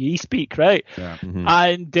WWE speak, right? Yeah.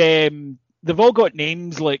 And they've all got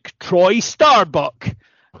names like Troy Starbuck.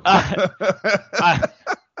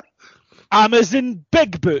 Amazon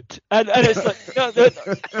Big Boot, and it's like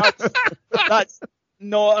that's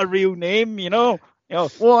not a real name,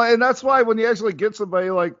 Well, and that's why when you actually get somebody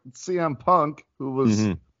like CM Punk, who was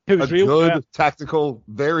a good, tactical,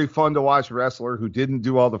 very fun to watch wrestler who didn't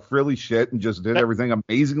do all the frilly shit and just did everything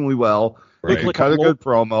amazingly well, and cut a good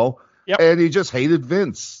promo, and he just hated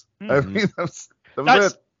Vince. I mean, that's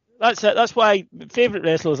it. That's it. That's why favourite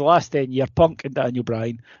wrestlers the last 10 years, Punk and Daniel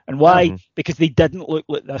Bryan. And why? Because they didn't look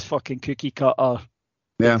like this fucking cookie cutter,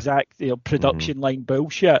 exact production line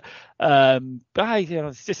bullshit.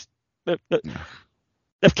 It's just they've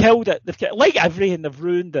killed it. Like everything, they've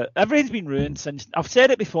ruined it. Everything's been ruined since. I've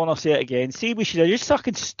said it before and I'll say it again. See, we should have just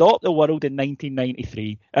fucking stopped the world in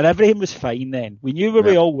 1993, and everything was fine then. We knew where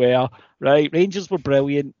we all were. Right? Rangers were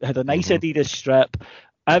brilliant. Had a nice Adidas strip.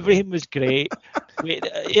 Everything was great.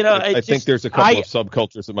 I think there's a couple of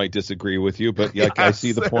subcultures that might disagree with you, but yeah, I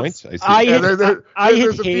see the point. There's a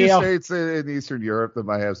few states in Eastern Europe that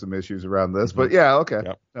might have some issues around this, but yeah, okay.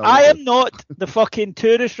 Yep. No, I am not the fucking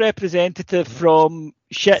tourist representative from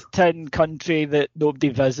shit tin country that nobody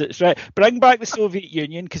visits, right? Bring back the Soviet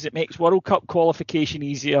Union because it makes World Cup qualification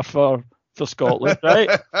easier for Scotland, right?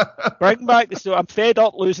 Bring back I'm fed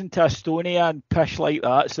up losing to Estonia and pish like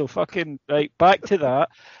that. So fucking right, back to that,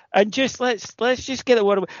 and just let's just get the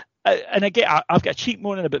world. And again, I've got a cheap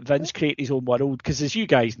moaning about Vince creating his own world because, as you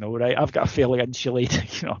guys know, right, I've got a fairly insulated.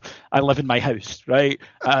 I live in my house, right,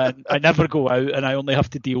 and I never go out, and I only have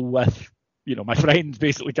to deal with my friends,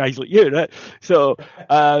 basically guys like you, right? So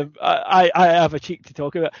I have a cheek to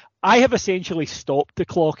talk about. I have essentially stopped the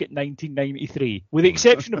clock at 1993. With the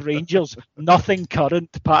exception of Rangers, nothing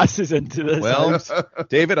current passes into this house.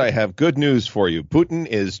 David, I have good news for you. Putin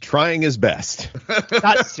is trying his best.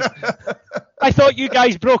 I thought you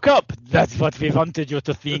guys broke up. That's what we wanted you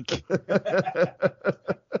to think.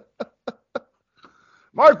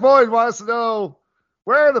 Mark Boyd wants to know,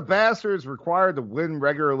 where are the bastards required to win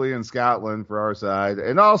regularly in Scotland for our side?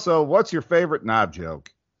 And also, what's your favorite knob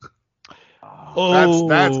joke? Oh,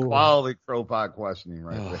 that's quality CROpod questioning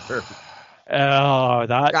right there. Oh,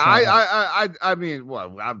 that. I mean,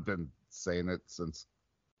 well, I've been saying it since,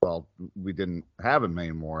 we didn't have him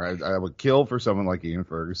anymore. I would kill for someone like Ian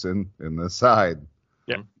Ferguson in this side.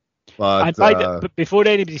 Yeah. But before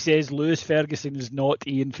anybody says Lewis Ferguson is not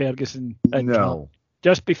Ian Ferguson. No.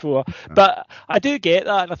 Just before. But I do get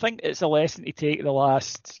that, and I think it's a lesson to take the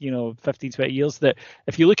last, 15, 20 years, that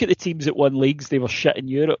if you look at the teams that won leagues, they were shit in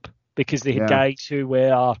Europe because they had guys who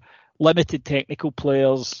were limited technical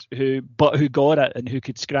players who got it and who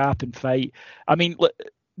could scrap and fight. I mean,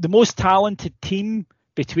 the most talented team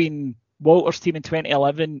between Walter's team in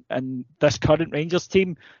 2011 and this current Rangers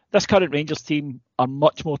team are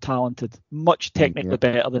much more talented, much technically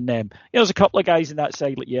better than them. There's a couple of guys in that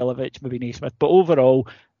side like Jelavic, maybe Naismith, but overall,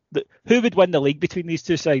 who would win the league between these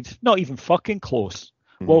two sides? Not even fucking close.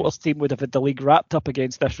 Walter's team would have had the league wrapped up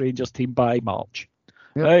against this Rangers team by March,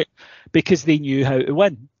 right? Because they knew how to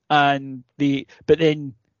win. But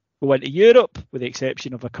then we went to Europe, with the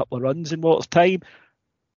exception of a couple of runs in Walter's time.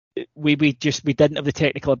 We didn't have the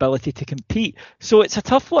technical ability to compete. So it's a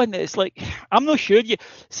tough one. It's like, I'm not sure.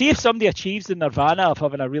 See if somebody achieves the nirvana of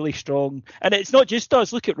having a really strong, and it's not just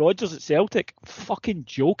us. Look at Rodgers at Celtic. Fucking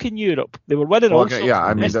joke in Europe. They were winning all sorts. Yeah,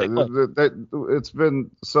 I mean, it's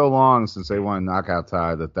been so long since they won a knockout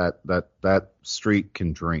tie that streak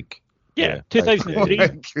can drink. Yeah,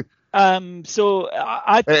 2003. So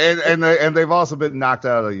and they've also been knocked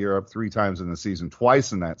out of Europe 3 times in the season,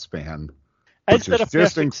 twice in that span. Is there a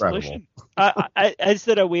perfect solution? Is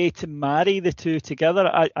there a way to marry the two together?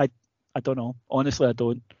 I don't know. Honestly, I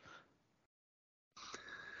don't.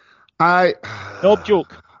 Knob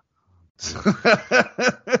joke.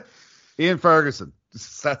 Ian Ferguson.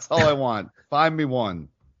 That's all I want. Find me one.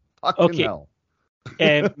 Fucking hell.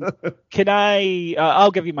 Can I?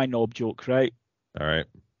 I'll give you my knob joke, right? All right.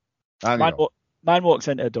 Man walks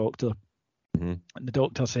into a doctor, and the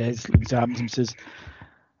doctor examines him, says,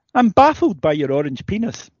 "I'm baffled by your orange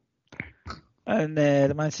penis." And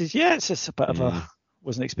the man says, "Yeah, it's just a bit of a,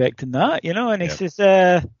 wasn't expecting that, And he says,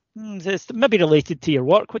 "It's maybe related to your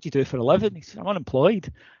work. What do you do for a living?" He says, "I'm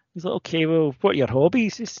unemployed." He's like, "Okay, well, what are your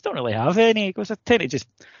hobbies?" He says, "Don't really have any." He goes, "I tend to just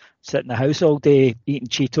sit in the house all day eating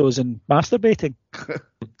Cheetos and masturbating."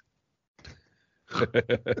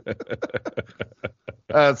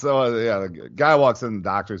 The guy walks in the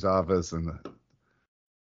doctor's office, and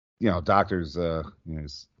doctor's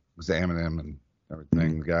he's examining him and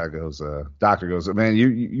everything. The guy goes, doctor goes, "Man,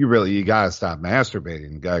 you gotta stop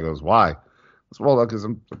masturbating." The guy goes, "Why?" I said, "Well, because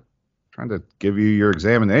I'm trying to give you your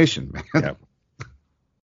examination, man." Yep.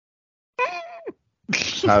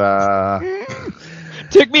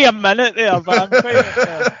 Took me a minute there, but I'm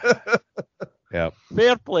quite Yep.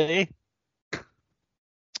 Fair play.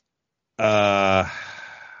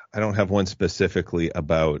 I don't have one specifically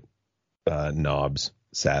about knobs,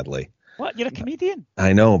 sadly. What? You're a comedian?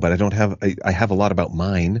 I know, but I don't have. I have a lot about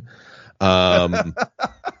mine. Guy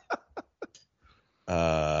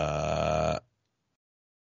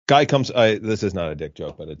comes. This is not a dick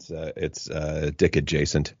joke, but it's dick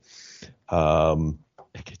adjacent. Guy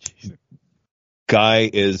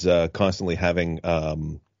is constantly having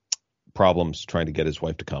problems trying to get his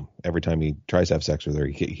wife to come. Every time he tries to have sex with her,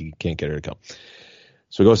 he can't get her to come.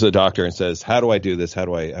 So he goes to the doctor and says, "How do I do this? How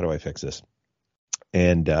do I fix this?"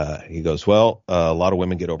 And he goes, "Well, a lot of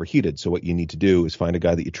women get overheated. So what you need to do is find a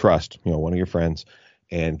guy that you trust, one of your friends,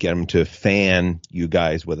 and get him to fan you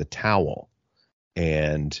guys with a towel.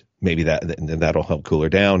 and maybe that'll help cool her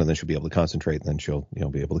down, and then she'll be able to concentrate, and then she'll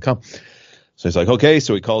be able to come. So he's like, okay.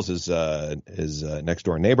 So he calls his next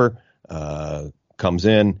door neighbor, comes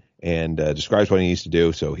in and describes what he needs to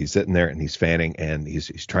do. So he's sitting there and he's fanning and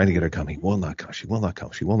he's trying to get her to come. He will not come. She will not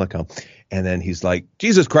come. She will not come. And then he's like,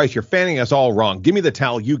 Jesus Christ, you're fanning us all wrong. Give me the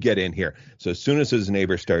towel. You get in here. So as soon as his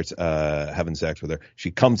neighbor starts having sex with her,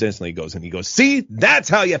 she comes instantly, goes, and he goes, see, that's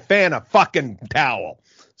how you fan a fucking towel.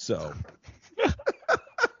 So,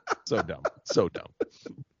 so dumb. So dumb.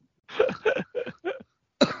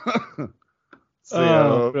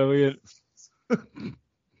 Brilliant.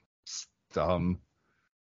 Dumb.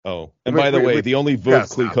 Oh, and by the way, the only Veuve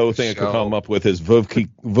Clicquot thing I could come up with is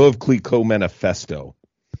Veuve Clicquot Manifesto.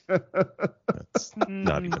 That's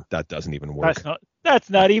not even. That doesn't even work. That's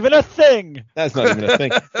not even a thing. That's not even a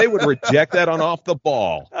thing. They would reject that on Off the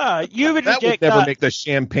Ball. You would that reject would never that. make the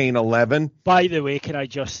Champagne 11. By the way, can I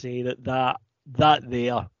just say that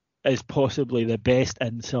there is possibly the best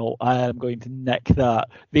insult. I am going to nick that.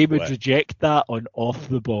 They would reject that on Off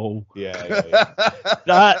the Ball. Yeah.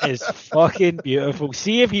 That is fucking beautiful.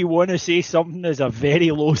 See, if you want to say something is a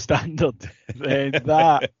very low standard, then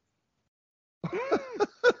that.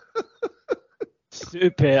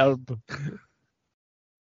 Superb.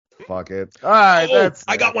 Fuck it. All right,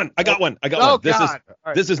 I got one. Oh,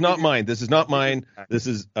 This is not mine. This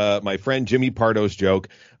is my friend Jimmy Pardo's joke.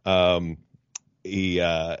 He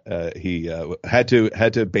had to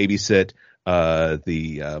babysit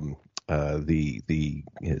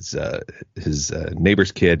his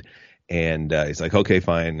neighbor's kid, and he's like, okay,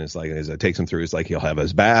 fine. It's like, as it takes him through, it's like he'll have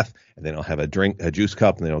his bath, and then he'll have a juice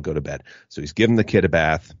cup, and then he'll go to bed. So he's giving the kid a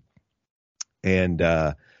bath, and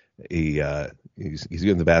he's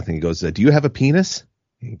giving the bath, and he goes, do you have a penis?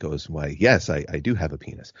 He goes, why, yes, I do have a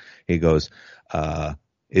penis. He goes,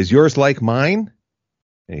 is yours like mine?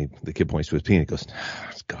 And the kid points to his penis. He goes,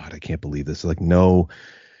 God, I can't believe this. Like, no,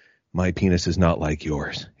 my penis is not like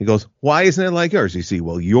yours. He goes, why isn't it like yours? You see,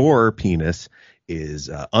 well, your penis is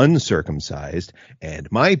uncircumcised, and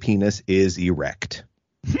my penis is erect.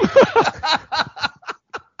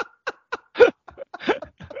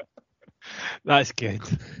 That's good.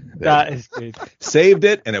 That is good. Saved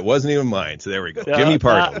it, and it wasn't even mine. So there we go. Jimmy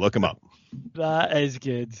Pardo, look him up. That is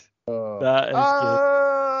good. That is good.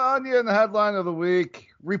 Onion headline of the week.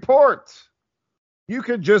 Report. You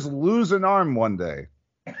could just lose an arm one day.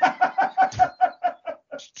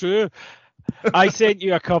 It's true. I sent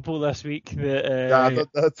you a couple this week that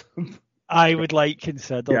I would like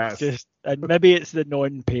considered. Yes. And maybe it's the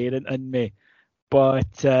non-parent in me.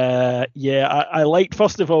 But I liked,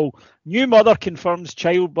 first of all, new mother confirms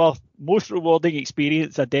childbirth most rewarding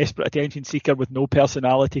experience a desperate attention seeker with no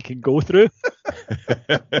personality can go through.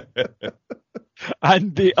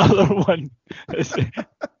 And the other one is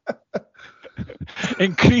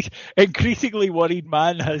increasingly worried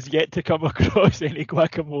man has yet to come across any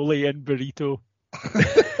guacamole in burrito.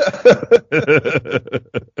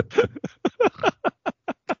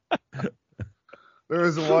 There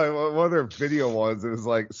was one of their video ones. It was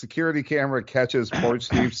like security camera catches porch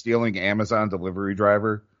thief stealing Amazon delivery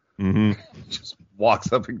driver. Mm-hmm. Just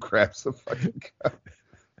walks up and grabs the fucking guy.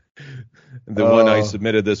 The one I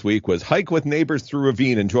submitted this week was hike with neighbors through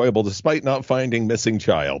ravine, enjoyable despite not finding missing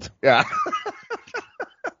child. Yeah.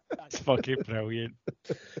 That's fucking brilliant.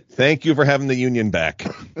 Thank you for having the union back.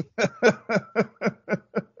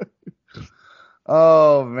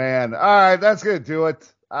 Oh man. All right, that's gonna do it.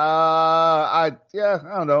 I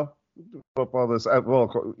don't know. Football this.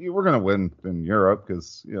 Well, we're gonna win in Europe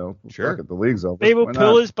because sure, the league's over. They will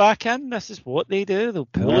pull us back in. This is what they do. They'll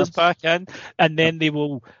pull us back in, and then they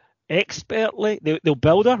will expertly. They'll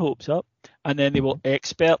build our hopes up, and then they will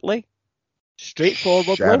expertly,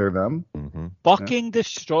 straightforwardly shatter them, fucking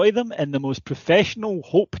destroy them in the most professional,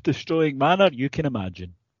 hope-destroying manner you can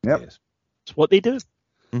imagine. Yep, it's what they do.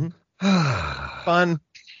 Mm-hmm. Fun.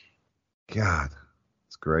 God,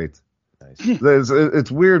 it's great. Nice.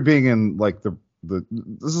 It's weird being in like the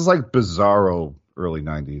this is like bizarro early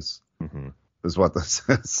 90s is what this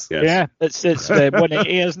is. Yes. Yeah, it's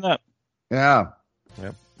 180, isn't it? Yeah.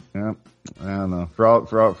 Yep. I don't know. For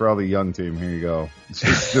all the young team, here you go.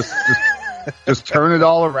 Just turn it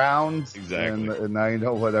all around. Exactly. And now you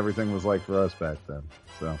know what everything was like for us back then.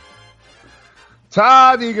 So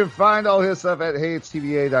Todd, you can find all his stuff at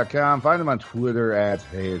heyitstva.com. Find him on Twitter at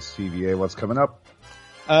heyitstva. What's coming up?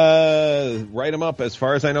 Write them up, as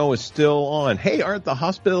far as I know, is still on. Hey, aren't the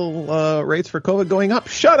hospital rates for COVID going up?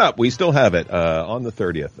 Shut up. We still have it on the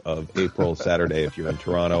 30th of April, Saturday. If you're in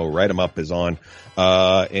Toronto, Write them up is on.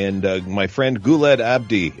 And my friend Guled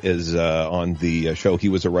Abdi is on the show. He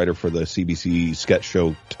was a writer for the CBC sketch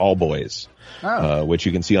show Tall Boys. Which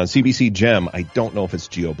you can see on CBC Gem. I don't know if it's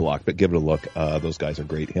geo-blocked, but give it a look. Those guys are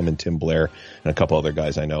great. Him and Tim Blair and a couple other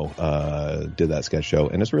guys I know did that sketch show,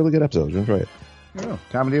 and it's a really good episode. Enjoy it. Yeah,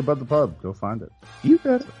 Comedy Above the Pub. Go find it. You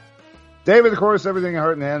got it. David, of course, everything at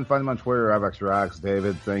Heart and Hand. Find him on Twitter, @IVEXRocks.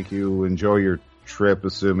 David, thank you. Enjoy your trip,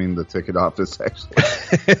 assuming the ticket office actually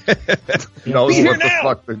knows what the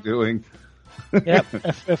fuck they're doing. Yep,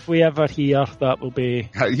 if we ever hear, that will be...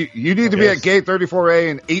 You need to be at gate 34A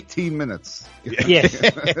in 18 minutes. Yes.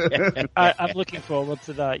 I'm looking forward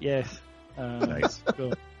to that, yes. Nice.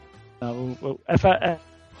 So,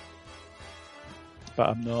 but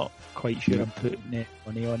I'm not quite sure I'm putting any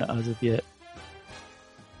money on it as of yet.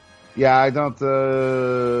 Yeah, I don't...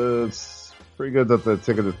 it's pretty good that the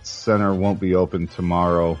ticket center won't be open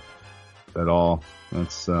tomorrow at all.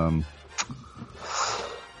 That's...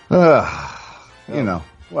 you know,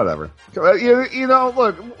 whatever. You know,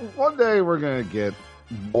 look, one day we're going to get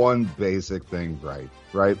one basic thing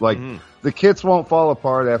right? Like, the kits won't fall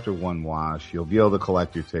apart after one wash. You'll be able to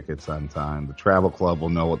collect your tickets on time. The travel club will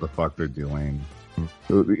know what the fuck they're doing.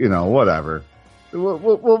 You know, whatever.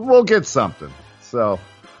 We'll get something. So,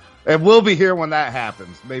 and we'll be here when that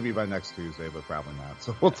happens. Maybe by next Tuesday, but probably not.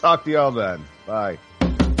 So we'll talk to y'all then. Bye.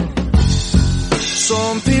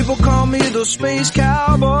 Some people call me the space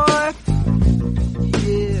cowboy.